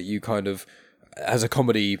another thing that you kind of, as a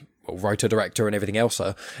comedy writer, director, and everything else,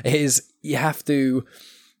 is you have to...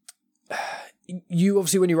 You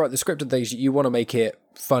obviously, when you write the script and things, you want to make it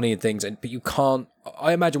funny and things, but you can't.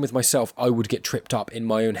 I imagine with myself, I would get tripped up in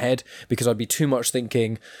my own head because I'd be too much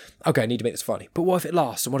thinking, okay, I need to make this funny, but what if it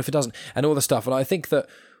lasts and what if it doesn't, and all the stuff. And I think that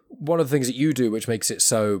one of the things that you do, which makes it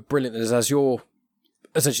so brilliant, is as you're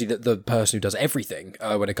essentially the person who does everything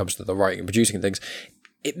when it comes to the writing and producing and things,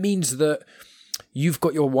 it means that you've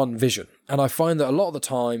got your one vision. And I find that a lot of the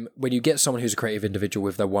time when you get someone who's a creative individual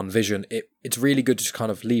with their one vision, it's really good to just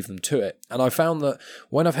kind of leave them to it. And I found that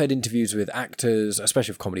when I've heard interviews with actors,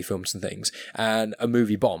 especially with comedy films and things, and a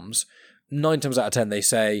movie bombs, 9 times out of 10 they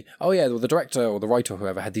say, oh yeah, well, the director or the writer or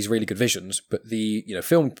whoever had these really good visions, but the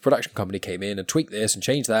film production company came in and tweaked this and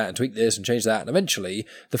changed that and tweaked this and changed that, and eventually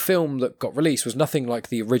the film that got released was nothing like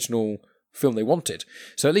the original film they wanted.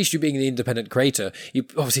 So at least you being the independent creator, you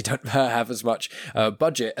obviously don't have as much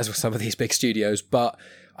budget as with some of these big studios, but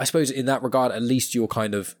I suppose in that regard, at least you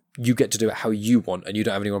get to do it how you want and you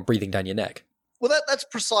don't have anyone breathing down your neck. Well, that's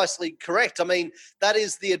precisely correct. I mean, that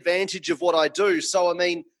is the advantage of what I do. So, I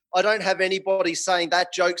mean, I don't have anybody saying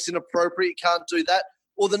that joke's inappropriate, can't do that.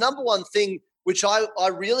 Or the number one thing which I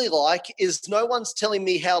really like is no one's telling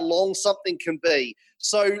me how long something can be.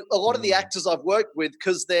 So a lot of the actors I've worked with,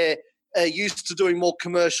 because they're used to doing more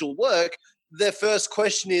commercial work, their first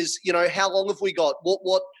question is, how long have we got?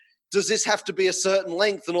 What does this have to be a certain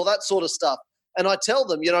length and all that sort of stuff? And I tell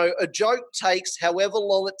them, a joke takes however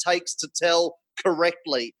long it takes to tell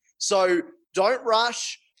correctly. So don't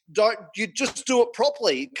rush. You just do it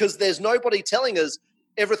properly, because there's nobody telling us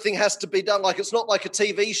everything has to be done. Like, it's not like a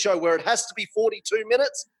TV show where it has to be 42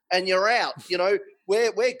 minutes and you're out.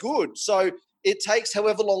 We're good. So it takes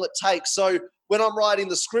however long it takes. So when I'm writing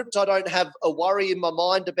the script, I don't have a worry in my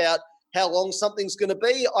mind about how long something's going to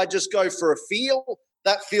be. I just go for a feel.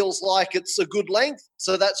 That feels like it's a good length,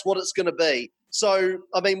 so that's what it's going to be. So,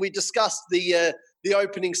 I mean, we discussed the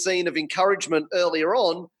opening scene of Encouragement earlier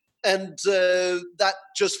on, and that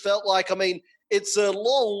just felt like, I mean, it's a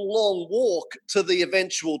long, long walk to the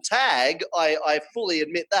eventual tag. I fully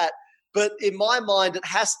admit that. But in my mind, it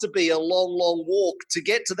has to be a long, long walk to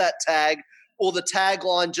get to that tag, or the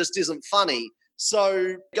tagline just isn't funny.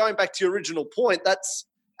 So going back to your original point, that's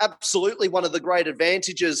absolutely one of the great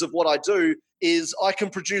advantages of what I do, is I can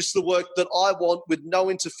produce the work that I want with no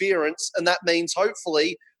interference. And that means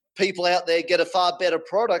hopefully people out there get a far better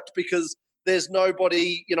product, because there's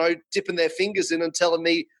nobody, dipping their fingers in and telling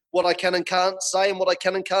me what I can and can't say and what I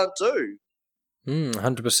can and can't do.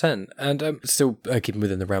 100%. And still keeping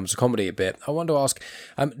within the realms of comedy a bit, I want to ask,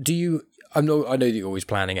 I know that you're always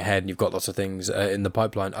planning ahead and you've got lots of things in the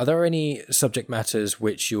pipeline. Are there any subject matters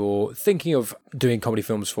which you're thinking of doing comedy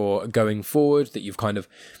films for going forward that you've kind of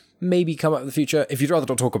maybe come up in the future? If you'd rather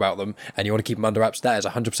not talk about them and you want to keep them under wraps, that is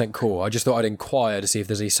 100% cool. I just thought I'd inquire to see if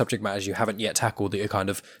there's any subject matters you haven't yet tackled that you're kind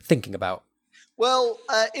of thinking about. Well,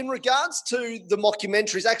 in regards to the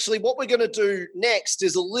mockumentaries, actually what we're going to do next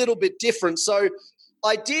is a little bit different. So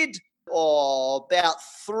I did about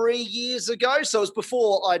 3 years ago, so it was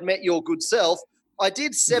before I'd met your good self, I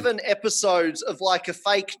did 7 episodes of like a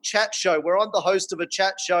fake chat show where I'm the host of a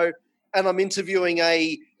chat show and I'm interviewing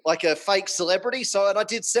a fake celebrity. And I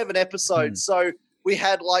did 7 episodes. So we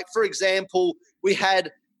had, like, for example, we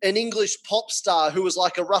had an English pop star who was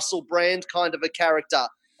like a Russell Brand kind of a character.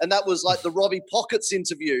 And that was like the Robbie Pockets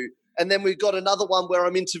interview. And then we've got another one where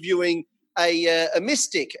I'm interviewing a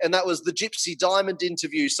mystic, and that was the Gypsy Diamond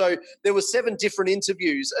interview. So there were 7 different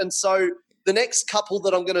interviews. And so the next couple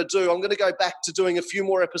that I'm going to do, I'm going to go back to doing a few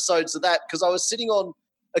more episodes of that, because I was sitting on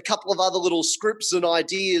a couple of other little scripts and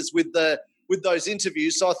ideas with those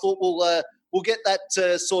interviews. So I thought we'll get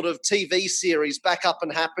that sort of TV series back up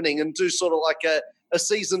and happening, and do sort of like a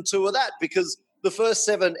season 2 of that, because the first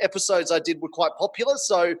 7 episodes I did were quite popular.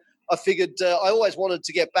 So I figured I always wanted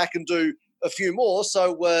to get back and do a few more.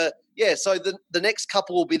 So so the next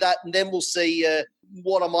couple will be that, and then we'll see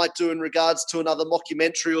what I might do in regards to another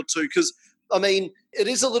mockumentary or two. Because I mean, it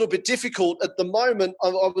is a little bit difficult at the moment. I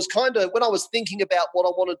was kind of, when I was thinking about what I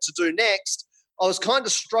wanted to do next, I was kind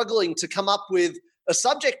of struggling to come up with a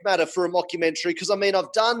subject matter for a mockumentary, because I mean,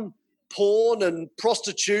 I've done porn and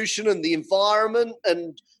prostitution and the environment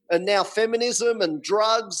and now feminism and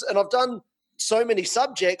drugs, and I've done so many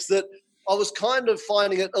subjects that I was kind of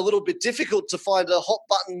finding it a little bit difficult to find a hot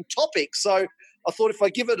button topic. So I thought, if I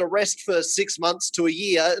give it a rest for 6 months to a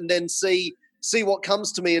year and then see what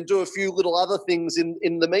comes to me, and do a few little other things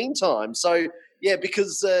in the meantime. So yeah,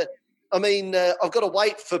 because I've got to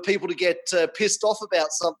wait for people to get pissed off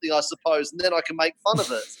about something, I suppose, and then I can make fun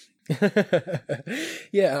of it.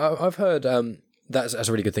 Yeah, I've heard that's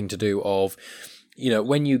a really good thing to do. Of, you know,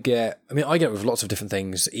 when you get, I mean, I get it with lots of different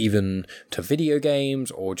things, even to video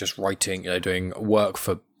games, or just writing, you know, doing work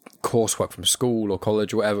for coursework from school or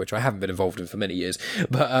college or whatever, which I haven't been involved in for many years.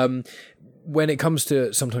 But when it comes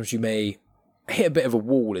to, sometimes you may hit a bit of a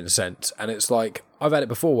wall in a sense, and it's like, I've had it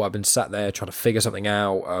before where I've been sat there trying to figure something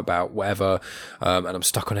out about whatever, and I'm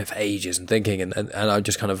stuck on it for ages and thinking, and I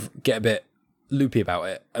just kind of get a bit loopy about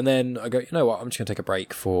it, and then I go, you know what, I'm just going to take a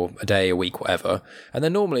break for a day, a week, whatever. And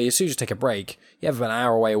then normally, as soon as you take a break, you have an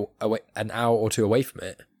hour an hour or two away from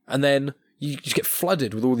it, and then you just get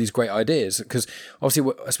flooded with all these great ideas. Because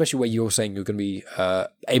obviously, especially where you're saying you're going to be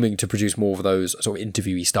aiming to produce more of those sort of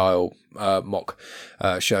interviewee style mock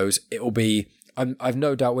shows, it will be, I've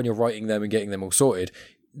no doubt when you're writing them and getting them all sorted,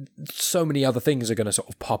 so many other things are going to sort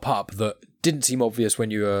of pop up that didn't seem obvious when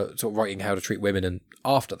you were sort of writing How to Treat Women and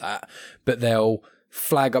after that, but they'll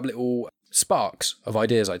flag up little sparks of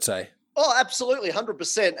ideas, I'd say. Oh, absolutely,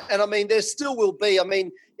 100%. And I mean, there still will be, I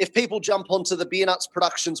mean, if people jump onto the Beer Nuts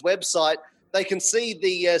Productions website, they can see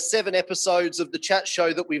the 7 episodes of the chat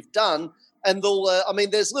show that we've done. And they'll, I mean,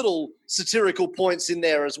 there's little satirical points in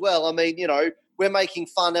there as well. I mean, you know, we're making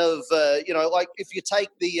fun of, you know, like if you take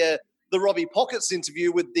the Robbie Pockets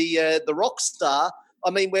interview with the rock star, I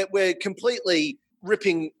mean, we're completely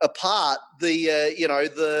ripping apart the, you know,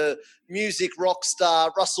 the music rock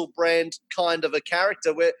star Russell Brand kind of a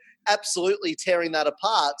character. We're absolutely tearing that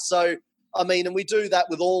apart. So, I mean, and we do that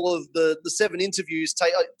with all of the 7 interviews.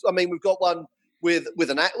 I mean, we've got one with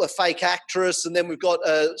a fake actress, and then we've got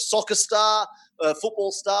a soccer star, a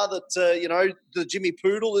football star that, you know, the Jimmy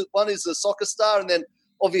Poodle one is a soccer star, and then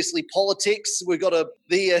obviously politics. We've got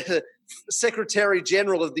the Secretary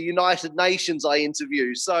General of the United Nations I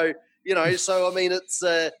interview. So, you know, so I mean, it's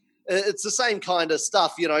the same kind of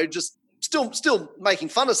stuff, you know, just still making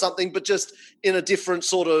fun of something, but just in a different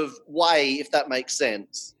sort of way, if that makes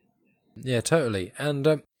sense. Yeah, totally.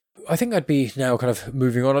 And I think I'd be now kind of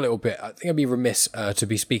moving on a little bit. I think I'd be remiss to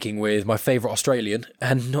be speaking with my favourite Australian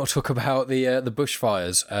and not talk about the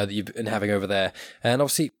bushfires that you've been having over there. And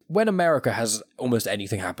obviously, when America has almost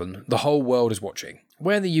anything happen, the whole world is watching.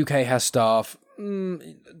 When the UK has stuff,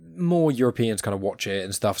 more Europeans kind of watch it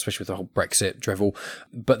and stuff, especially with the whole Brexit drivel.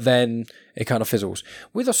 But then it kind of fizzles.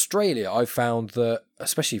 With Australia, I've found that,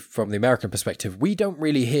 especially from the American perspective, we don't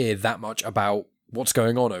really hear that much about what's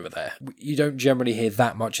going on over there. You don't generally hear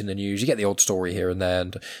that much in the news. You get the odd story here and there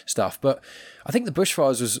and stuff, but I think the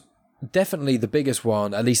bushfires was definitely the biggest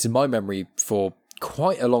one, at least in my memory, for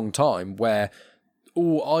quite a long time, where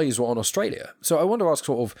all eyes were on Australia. So I want to ask,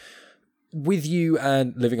 sort of, with you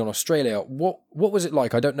and living on Australia, what was it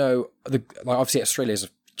like? I don't know. Obviously, Australia is a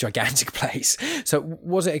gigantic place. So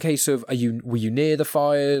was it a case of were you near the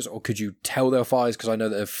fires, or could you tell there were fires? Because I know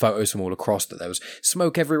that there are photos from all across that there was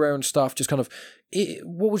smoke everywhere and stuff. Just kind of,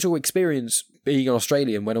 what was your experience being an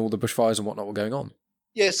Australian when all the bushfires and whatnot were going on?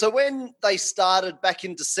 Yeah, so when they started back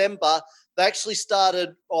in December, they actually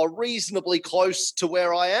started reasonably close to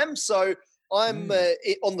where I am. So I'm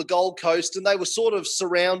on the Gold Coast, and they were sort of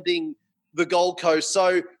surrounding the Gold Coast.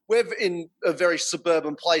 So we're in a very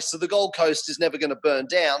suburban place, so the Gold Coast is never going to burn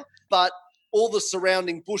down, but all the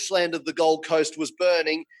surrounding bushland of the Gold Coast was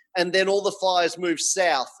burning, and then all the fires moved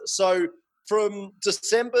south. So from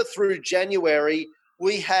December through January,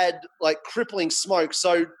 we had like crippling smoke.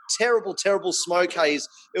 So terrible, terrible smoke haze.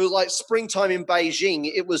 It was like springtime in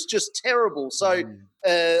Beijing. It was just terrible. So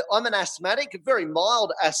I'm an asthmatic, a very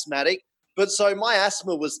mild asthmatic, but so my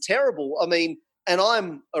asthma was terrible. I mean, and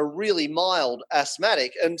I'm a really mild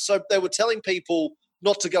asthmatic. And so they were telling people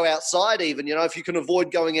not to go outside even, if you can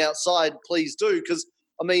avoid going outside, please do. Because,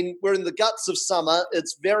 I mean, we're in the guts of summer.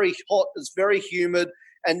 It's very hot. It's very humid.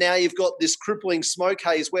 And now you've got this crippling smoke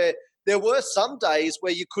haze where there were some days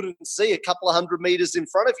where you couldn't see a couple of 100 meters in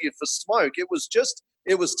front of you for smoke. It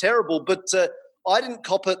was terrible. But I didn't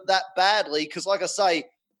cop it that badly because, like I say,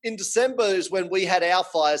 in December is when we had our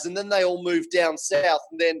fires, and then they all moved down south.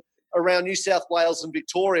 And then around New South Wales and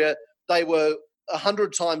Victoria, they were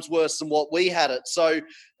 100 times worse than what we had it. So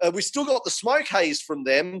we still got the smoke haze from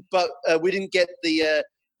them, but we didn't get the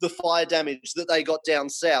fire damage that they got down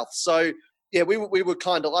south. So, yeah, we were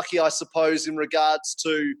kind of lucky, I suppose, in regards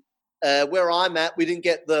to where I'm at. We didn't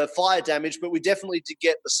get the fire damage, but we definitely did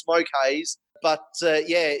get the smoke haze. But,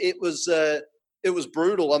 it was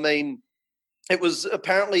brutal. I mean, it was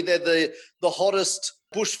apparently they're the hottest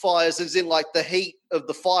bushfires, as in like the heat of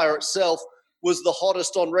the fire itself was the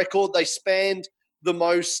hottest on record. They spanned the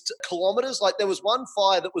most kilometres. Like there was one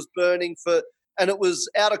fire that was burning and it was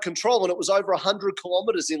out of control, and it was over 100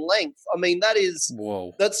 kilometres in length. I mean, that's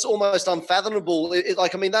almost unfathomable. I'm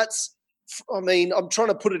trying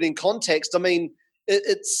to put it in context. I mean,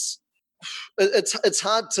 it's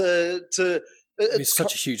hard to it's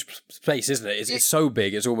such a huge place, isn't it? It's so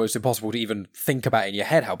big, it's almost impossible to even think about in your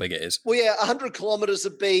head how big it is. Well, yeah, 100 kilometres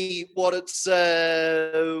would be it's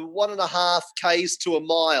 1.5 Ks to a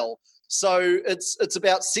mile. So it's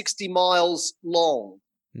about 60 miles long.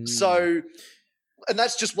 So, and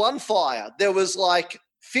that's just one fire. There was like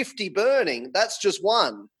 50 burning. That's just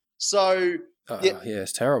one. So... yeah,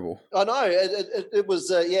 it's terrible. I know it was.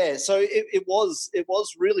 So it was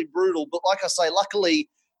really brutal. But like I say, luckily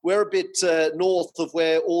we're a bit north of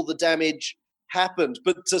where all the damage happened.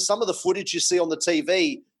 But some of the footage you see on the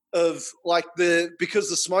TV of like because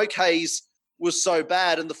the smoke haze was so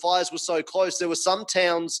bad and the fires were so close, there were some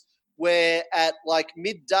towns where at like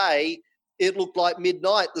midday it looked like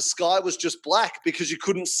midnight. The sky was just black because you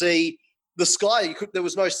couldn't see the sky. There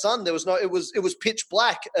was no sun. It was pitch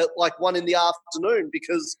black at like 1 p.m.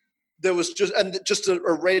 because there was just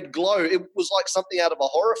a red glow. It was like something out of a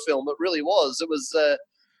horror film. It really was. It was,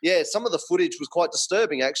 some of the footage was quite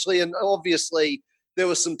disturbing actually. And obviously there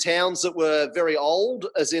were some towns that were very old,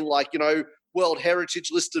 as in like, World Heritage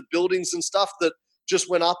listed buildings and stuff that just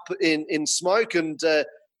went up in smoke. And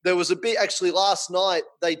there was a bit, actually last night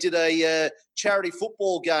they did a charity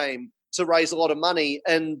football game to raise a lot of money,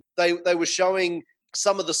 and they were showing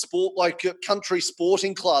some of the sport, like country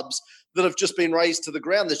sporting clubs that have just been razed to the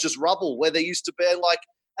ground. There's just rubble where they used to be, like,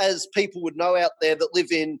 as people would know out there that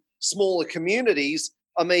live in smaller communities.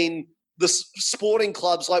 I mean, the sporting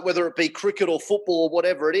clubs, like whether it be cricket or football or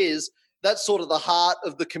whatever it is, that's sort of the heart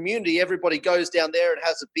of the community. Everybody goes down there and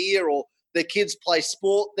has a beer, or their kids play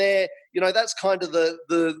sport there. That's kind of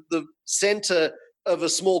the center of a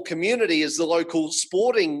small community is the local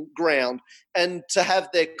sporting ground, and to have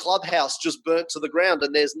their clubhouse just burnt to the ground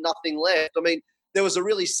and there's nothing left. I mean, there was a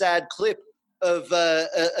really sad clip of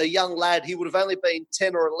a young lad. He would have only been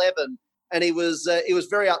 10 or 11, and he was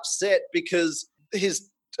very upset because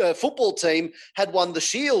his football team had won the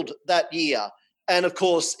Shield that year, and of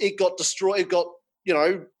course it got destroyed. It got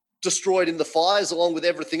destroyed in the fires along with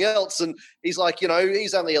everything else. And he's like,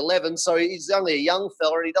 he's only 11, so he's only a young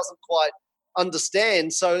fella and he doesn't quite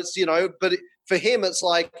understand. So it's, but for him, it's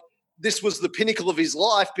like this was the pinnacle of his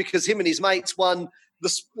life because him and his mates won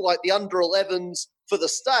the under 11s for the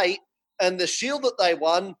state, and the Shield that they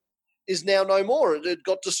won is now no more. It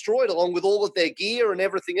got destroyed along with all of their gear and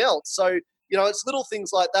everything else. So, it's little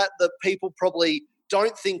things like that that people probably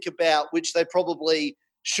don't think about, which they probably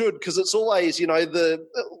should, because it's always,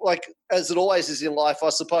 as it always is in life, I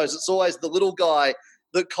suppose, it's always the little guy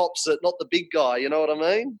that cops it, not the big guy. You know what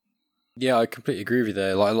I mean? Yeah, I completely agree with you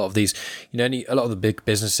there. Like a lot of these, a lot of the big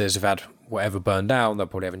businesses have had whatever burned down. They'll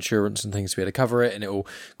probably have insurance and things to be able to cover it, and it will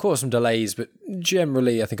cause some delays. But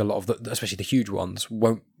generally, I think a lot of especially the huge ones,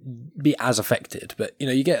 won't be as affected. But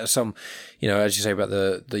you get some, as you say about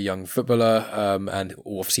the young footballer, and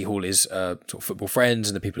obviously all his sort of football friends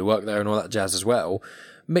and the people who work there and all that jazz as well.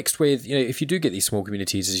 Mixed with, if you do get these small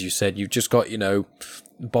communities, as you said, you've just got,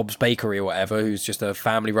 Bob's Bakery or whatever, who's just a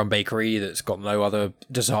family-run bakery that's got no other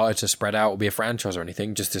desire to spread out or be a franchise or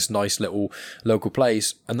anything, just this nice little local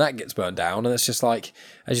place, and that gets burned down, and it's just like,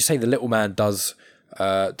 as you say, the little man does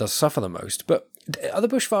suffer the most. But Other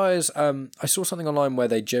bushfires, I saw something online where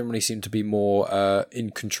they generally seem to be more in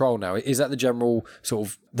control now. Is that the general sort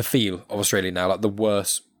of the feel of Australia now? Like the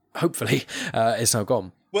worst, hopefully, is now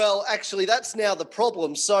gone. Well, actually, that's now the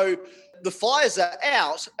problem. So the fires are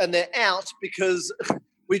out, and they're out because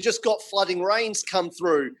we just got flooding rains come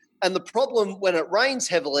through. And the problem when it rains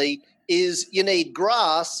heavily is you need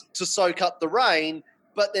grass to soak up the rain,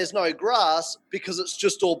 but there's no grass because it's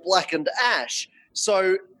just all blackened ash.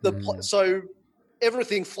 So so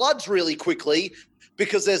everything floods really quickly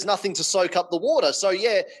because there's nothing to soak up the water. So,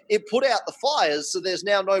 yeah, it put out the fires, so there's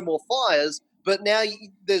now no more fires. But now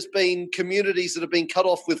there's been communities that have been cut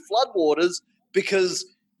off with floodwaters because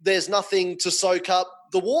there's nothing to soak up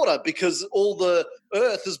the water because all the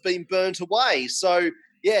earth has been burnt away. So,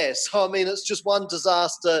 yeah, so, I mean, it's just one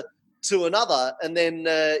disaster to another. And then,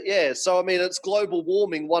 so, I mean, it's global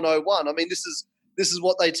warming 101. I mean, this is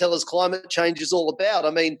what they tell us climate change is all about.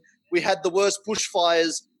 I mean, we had the worst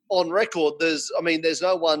bushfires on record. There's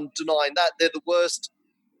no one denying that. They're the worst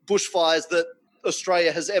bushfires that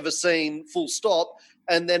Australia has ever seen, full stop.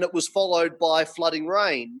 And then it was followed by flooding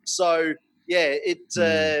rain. So, yeah,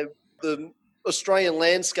 the Australian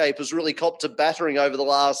landscape has really copped a battering over the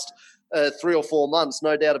last 3 or 4 months,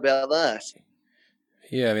 no doubt about that.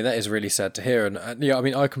 Yeah, I mean, that is really sad to hear. And yeah, I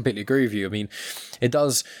mean, I completely agree with you. I mean, it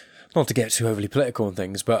does, not to get too overly political and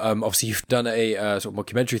things, but obviously you've done a sort of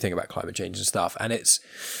mockumentary thing about climate change and stuff. And it's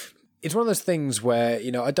one of those things where,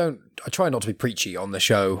 you know, I try not to be preachy on the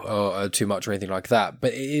show or too much or anything like that.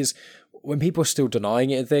 But it is when people are still denying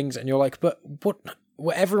it and things, and you're like, but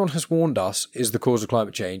what everyone has warned us is the cause of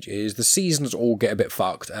climate change is the seasons all get a bit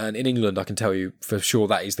fucked. And in England, I can tell you for sure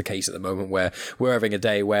that is the case at the moment, where we're having a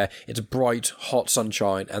day where it's bright, hot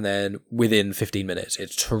sunshine, and then within 15 minutes,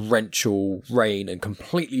 it's torrential rain and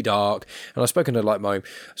completely dark. And I've spoken to like my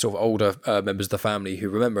sort of older members of the family who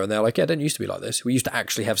remember, and they're like, yeah, it didn't used to be like this. We used to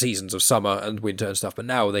actually have seasons of summer and winter and stuff, but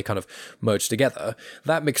now they kind of merge together.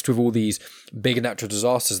 That mixed with all these big natural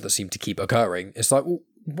disasters that seem to keep occurring, it's like, well,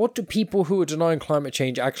 what do people who are denying climate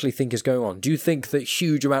change actually think is going on? Do you think that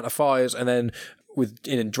huge amount of fires and then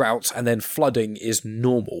in droughts and then flooding is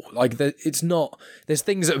normal? Like, it's not. There's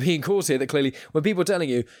things that are being caused here that clearly, when people are telling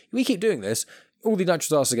you, we keep doing this, all the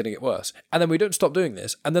natural disasters are going to get worse. And then we don't stop doing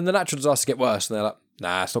this. And then the natural disasters get worse. And they're like,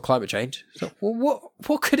 nah, it's not climate change. So, well,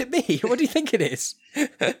 what could it be? What do you think it is?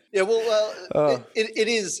 Yeah, well, it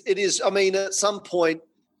is. I mean, at some point,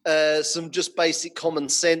 some just basic common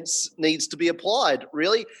sense needs to be applied,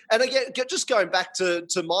 really. And again, just going back to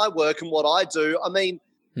my work and what I do, I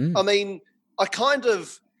mean, I kind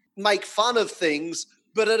of make fun of things,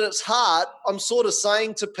 but at its heart, I'm sort of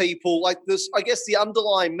saying to people like this, I guess the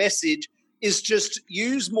underlying message is just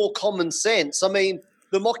use more common sense. I mean,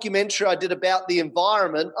 the mockumentary I did about the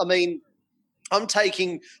environment, I mean, I'm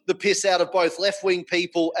taking the piss out of both left-wing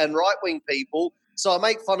people and right-wing people, so I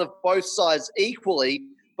make fun of both sides equally.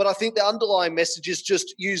 But I think the underlying message is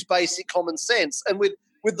just use basic common sense. And with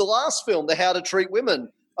the last film, The How to Treat Women,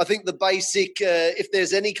 I think the basic, if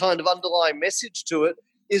there's any kind of underlying message to it,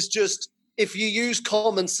 is just if you use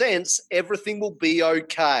common sense, everything will be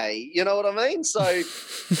okay. You know what I mean? So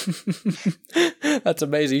that's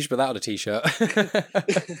amazing. You should put that on a T-shirt.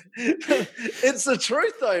 It's the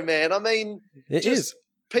truth, though, man. I mean, it is.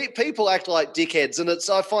 People act like dickheads, and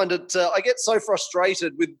I find it. I get so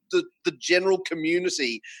frustrated with the general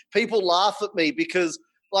community. People laugh at me because,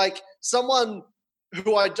 like, someone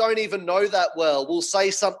who I don't even know that well will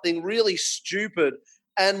say something really stupid,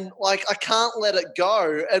 and like I can't let it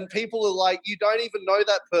go. And people are like, "You don't even know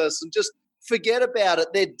that person. Just forget about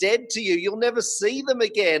it. They're dead to you. You'll never see them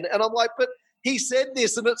again." And I'm like, "But he said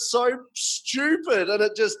this, and it's so stupid," and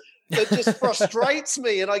it just frustrates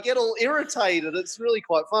me, and I get all irritated. It's really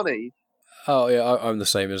quite funny. Oh yeah, I'm the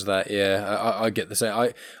same as that. Yeah, I get the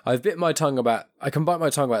same. I've bit my tongue about. I can bite my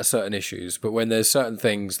tongue about certain issues, but when there's certain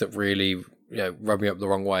things that really, you know, rub me up the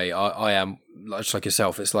wrong way, I am just like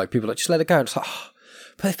yourself. It's like people are like, just let it go. And it's like, oh,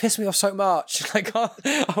 but they piss me off so much. Like I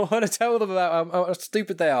want to tell them about how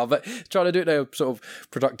stupid they are, but trying to do it in a sort of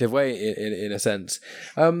productive way, in a sense.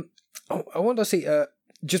 I want to see.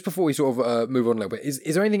 Just before we sort of move on a little bit,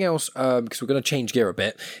 is there anything else, because we're going to change gear a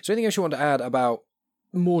bit, is there anything else you want to add about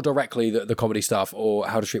more directly the comedy stuff or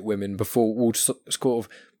How to Treat Women before we'll sort of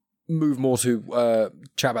move more to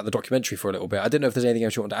chat about the documentary for a little bit? I didn't know if there's anything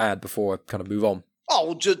else you want to add before I kind of move on. Oh,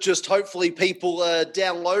 well, just hopefully people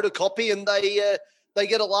download a copy and they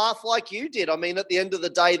get a laugh like you did. I mean, at the end of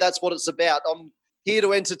the day, that's what it's about. I'm here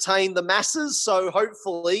to entertain the masses, so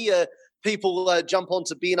hopefully people jump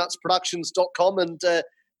onto beernutsproductions.com and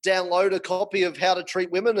download a copy of How to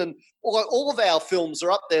Treat Women. And all of our films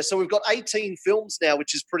are up there. So we've got 18 films now,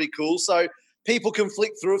 which is pretty cool. So people can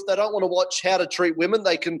flick through. If they don't want to watch How to Treat Women,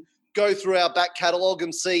 they can go through our back catalogue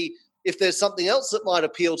and see if there's something else that might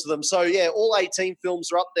appeal to them. So, yeah, all 18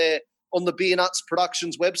 films are up there on the Beer Nuts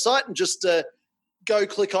Productions website, and just go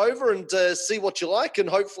click over and see what you like and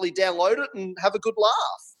hopefully download it and have a good laugh.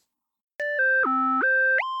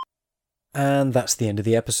 And that's the end of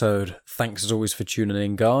the episode. Thanks as always for tuning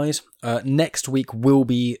in, guys. Next week will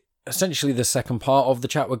be essentially the second part of the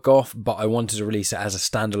chat with Goff, but I wanted to release it as a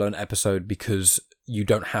standalone episode because you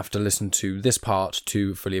don't have to listen to this part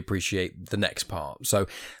to fully appreciate the next part. So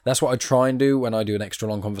that's what I try and do when I do an extra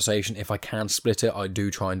long conversation. If I can split it, I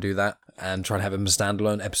do try and do that and try and have them as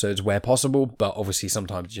standalone episodes where possible. But obviously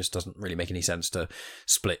sometimes it just doesn't really make any sense to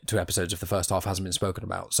split two episodes if the first half hasn't been spoken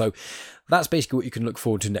about. So that's basically what you can look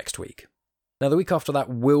forward to next week. Now, the week after that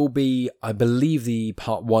will be, I believe, the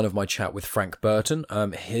part 1 of my chat with Frank Burton.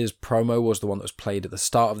 His promo was the one that was played at the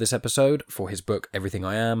start of this episode for his book, Everything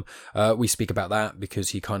I Am. We speak about that because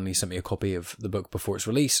he kindly sent me a copy of the book before its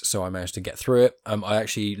release, so I managed to get through it. I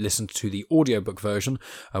actually listened to the audiobook version,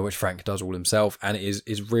 which Frank does all himself, and it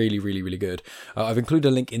is really, really, really good. I've included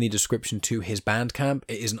a link in the description to his Bandcamp.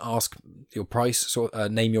 It is an ask your price,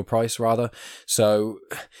 name your price, rather. So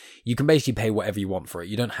you can basically pay whatever you want for it.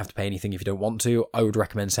 You don't have to pay anything if you don't want to. I would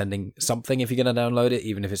recommend sending something if you're going to download it,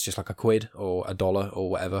 even if it's just like £1 or $1 or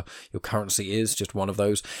whatever your currency is, just one of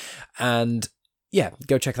those. And yeah,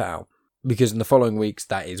 go check that out, because in the following weeks,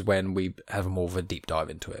 that is when we have more of a deep dive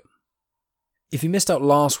into it. If you missed out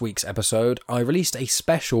last week's episode, I released a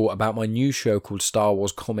special about my new show called Star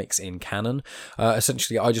Wars Comics in Canon.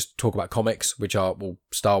 Essentially, I just talk about comics, which are,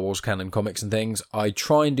 Star Wars canon comics and things. I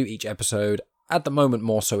try and do each episode at the moment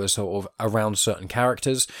more so as sort of around certain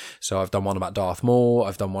characters. So I've done one about Darth Maul,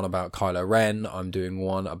 I've done one about Kylo Ren, I'm doing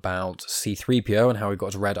one about C-3PO and how he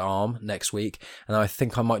got his red arm next week, and I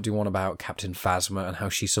think I might do one about Captain Phasma and how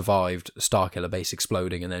she survived Starkiller base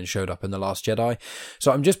exploding and then showed up in The Last Jedi.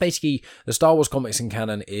 So I'm just basically, the Star Wars Comics in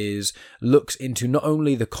Canon looks into not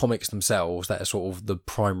only the comics themselves, that are sort of the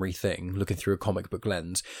primary thing, looking through a comic book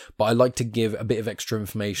lens, but I like to give a bit of extra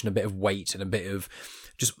information, a bit of weight, and a bit of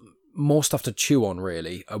just more stuff to chew on,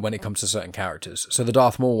 really, when it comes to certain characters. So the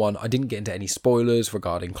Darth Maul one, I didn't get into any spoilers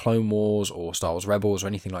regarding Clone Wars or Star Wars Rebels or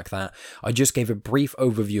anything like that. I just gave a brief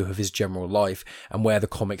overview of his general life and where the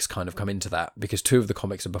comics kind of come into that, because 2 of the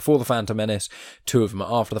comics are before the Phantom Menace, 2 of them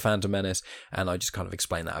are after the Phantom Menace, and I just kind of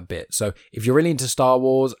explain that a bit. So if you're really into Star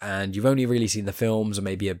Wars and you've only really seen the films and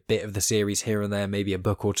maybe a bit of the series here and there, maybe a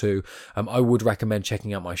book or 2, I would recommend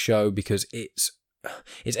checking out my show, because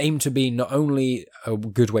it's aimed to be not only a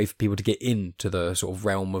good way for people to get into the sort of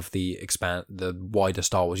realm of the wider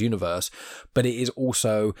Star Wars universe, but it is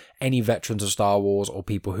also any veterans of Star Wars or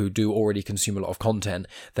people who do already consume a lot of content.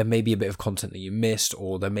 There may be a bit of content that you missed,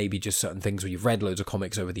 or there may be just certain things where you've read loads of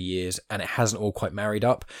comics over the years and it hasn't all quite married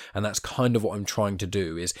up, and that's kind of what I'm trying to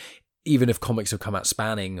do, is even if comics have come out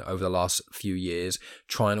spanning over the last few years,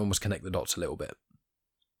 try and almost connect the dots a little bit.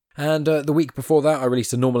 And the week before that, I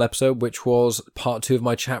released a normal episode, which was part 2 of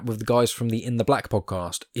my chat with the guys from the In the Black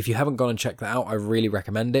podcast. If you haven't gone and checked that out, I really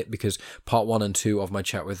recommend it, because part 1 and 2 of my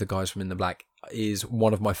chat with the guys from In the Black is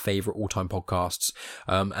one of my favourite all-time podcasts,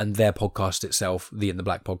 and their podcast itself, the In the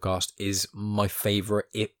Black podcast, is my favourite.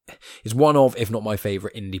 It is one of, if not my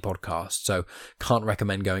favourite, indie podcast. So can't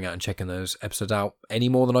recommend going out and checking those episodes out any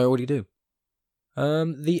more than I already do.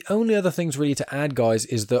 The only other things really to add, guys,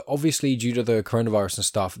 is that obviously due to the coronavirus and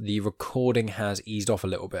stuff, the recording has eased off a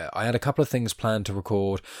little bit. I had a couple of things planned to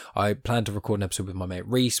record. I planned to record an episode with my mate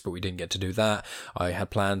Reese, but we didn't get to do that. I had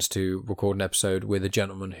plans to record an episode with a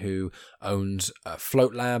gentleman who owns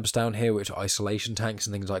float labs down here, which are isolation tanks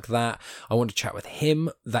and things like that. I want to chat with him.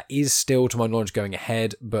 That is still, to my knowledge, going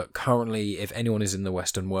ahead, but currently, if anyone is in the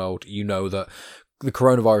Western world, you know that the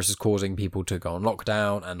coronavirus is causing people to go on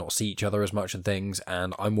lockdown and not see each other as much and things,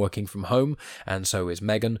 and I'm working from home, and so is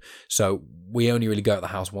Megan, so we only really go out the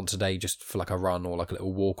house once a day just for like a run or like a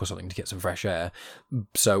little walk or something to get some fresh air,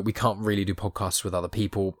 so we can't really do podcasts with other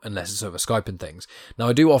people unless it's over Skype and things. Now,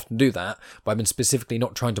 I do often do that, but I've been specifically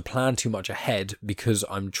not trying to plan too much ahead, because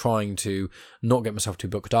I'm trying to not get myself too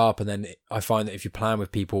booked up, and then I find that if you plan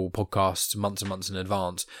with people podcasts months and months in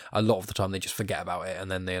advance, a lot of the time they just forget about it,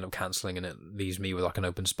 and then they end up cancelling, and it leaves me with like an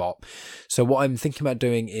open spot. So what I'm thinking about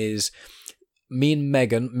doing is me and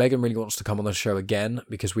Megan really wants to come on the show again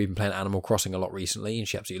because we've been playing Animal Crossing a lot recently and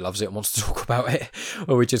she absolutely loves it and wants to talk about it,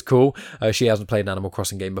 which is cool. She hasn't played an Animal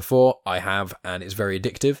Crossing game before. I have, and it's very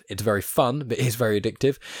addictive. It's very fun, but it is very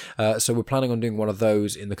addictive. So we're planning on doing one of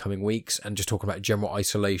those in the coming weeks and just talking about general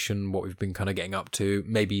isolation, what we've been kind of getting up to,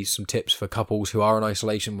 maybe some tips for couples who are in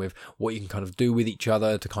isolation with what you can kind of do with each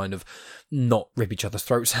other to kind of not rip each other's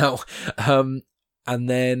throats out. And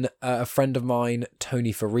then a friend of mine,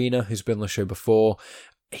 Tony Farina, who's been on the show before,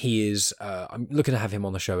 he is, I'm looking to have him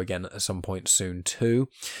on the show again at some point soon too.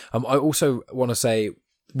 I also want to say,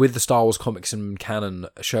 with the Star Wars Comics in Canon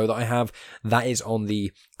show that I have, that is on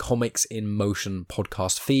the Comics in Motion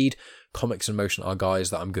podcast feed. Comics in Motion are guys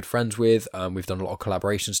that I'm good friends with. We've done a lot of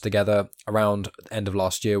collaborations together around the end of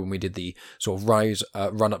last year when we did the sort of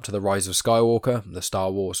run up to the Rise of Skywalker, the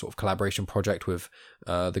Star Wars sort of collaboration project with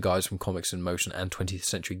the guys from Comics in Motion and 20th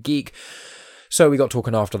Century Geek. So we got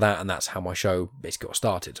talking after that, and that's how my show basically got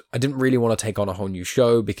started. I didn't really want to take on a whole new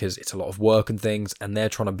show because it's a lot of work and things, and they're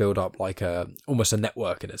trying to build up like almost a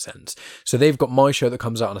network in a sense. So they've got my show that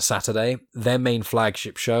comes out on a Saturday, their main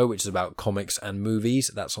flagship show, which is about comics and movies.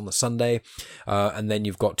 That's on the Sunday. And then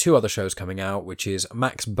you've got two other shows coming out, which is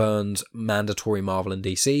Max Burns' Mandatory Marvel and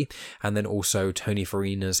DC, and then also Tony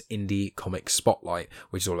Farina's Indie Comics Spotlight,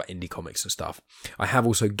 which is all about indie comics and stuff. I have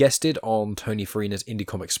also guested on Tony Farina's Indie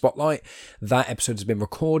Comics Spotlight. That episode has been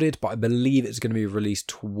recorded, but I believe it's going to be released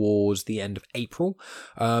towards the end of April.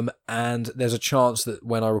 And there's a chance that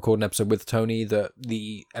when I record an episode with Tony, that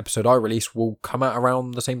the episode I release will come out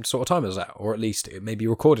around the same sort of time as that, or at least it may be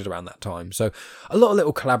recorded around that time. So a lot of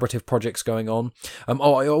little collaborative projects going on.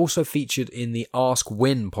 I also featured in the Ask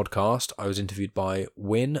Win podcast. I was interviewed by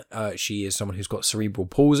Win. She is someone who's got cerebral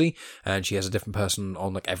palsy, and she has a different person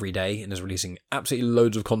on like every day and is releasing absolutely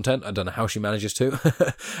loads of content. I don't know how she manages to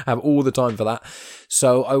have all the time for that.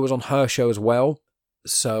 So I was on her show as well.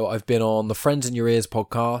 So I've been on the Friends in Your Ears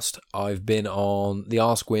podcast, I've been on the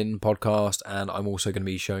Ask Win podcast, and I'm also going to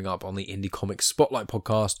be showing up on the Indie Comics Spotlight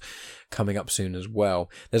podcast coming up soon as well.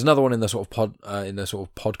 There's another one in the sort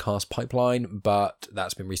of podcast pipeline, but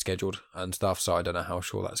that's been rescheduled and stuff, so I don't know how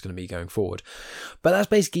sure that's going to be going forward. But that's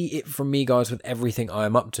basically it from me, guys, with everything I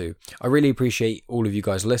am up to. I really appreciate all of you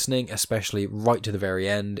guys listening, especially right to the very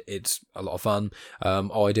end. It's a lot of fun.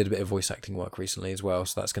 I did a bit of voice acting work recently as well,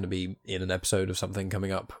 so that's going to be in an episode of something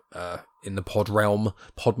coming up in the pod realm,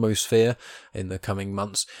 podmosphere, in the coming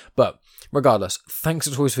months. But regardless, thanks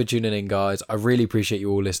as always for tuning in, guys. I really appreciate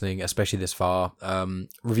you all listening, especially this far.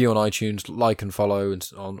 Review on iTunes, like and follow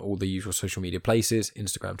on all the usual social media places,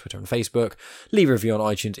 Instagram, Twitter and Facebook. Leave a review on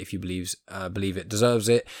iTunes if you believe it deserves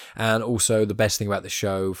it. And also, the best thing about the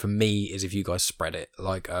show for me is if you guys spread it.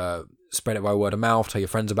 Spread it by word of mouth, tell your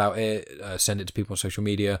friends about it, send it to people on social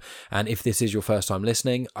media. And if this is your first time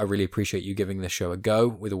listening, I really appreciate you giving this show a go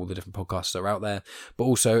with all the different podcasts that are out there. But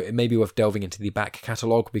also, it may be worth delving into the back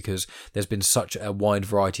catalogue because there's been such a wide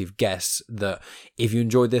variety of guests that if you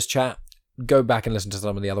enjoyed this chat, go back and listen to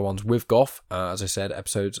some of the other ones with Goff. As I said,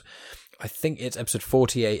 I think it's episode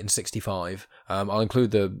 48 and 65. I'll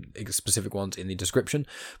include the specific ones in the description,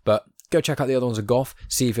 but go check out the other ones of Goff,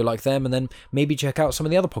 see if you like them, and then maybe check out some of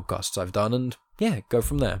the other podcasts I've done, and yeah, go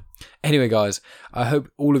from there. Anyway, guys, I hope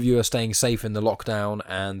all of you are staying safe in the lockdown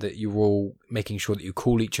and that you're all making sure that you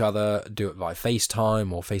call each other, do it via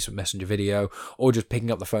FaceTime or Facebook Messenger video, or just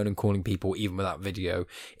picking up the phone and calling people even without video.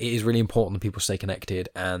 It is really important that people stay connected,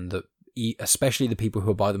 and that especially the people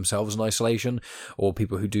who are by themselves in isolation or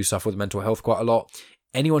people who do suffer with mental health quite a lot.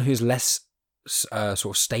 Anyone who's less sort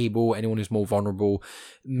of stable, anyone who's more vulnerable,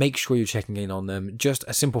 make sure you're checking in on them. Just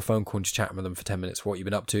a simple phone call and just chatting with them for 10 minutes for what you've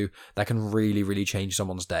been up to, that can really, really change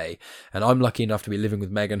someone's day. And I'm lucky enough to be living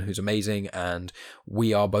with Megan, who's amazing, and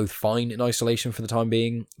we are both fine in isolation for the time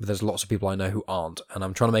being, but there's lots of people I know who aren't, and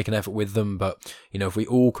I'm trying to make an effort with them. But if we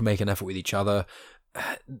all can make an effort with each other,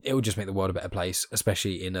 it will just make the world a better place,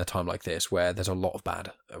 especially in a time like this where there's a lot of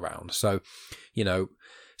bad around. So,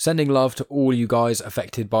 sending love to all you guys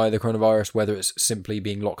affected by the coronavirus, whether it's simply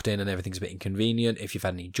being locked in and everything's a bit inconvenient, if you've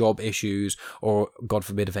had any job issues, or God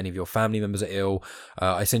forbid if any of your family members are ill.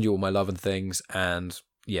 I send you all my love and things, and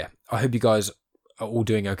yeah, I hope you guys are all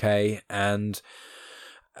doing okay, and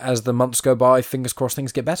as the months go by, fingers crossed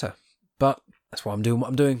things get better. But that's why I'm doing what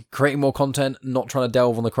I'm doing, creating more content, not trying to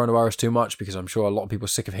delve on the coronavirus too much, because I'm sure a lot of people are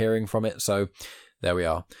sick of hearing from it. So there we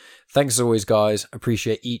are. Thanks as always, guys.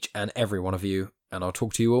 Appreciate each and every one of you, and I'll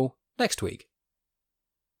talk to you all next week.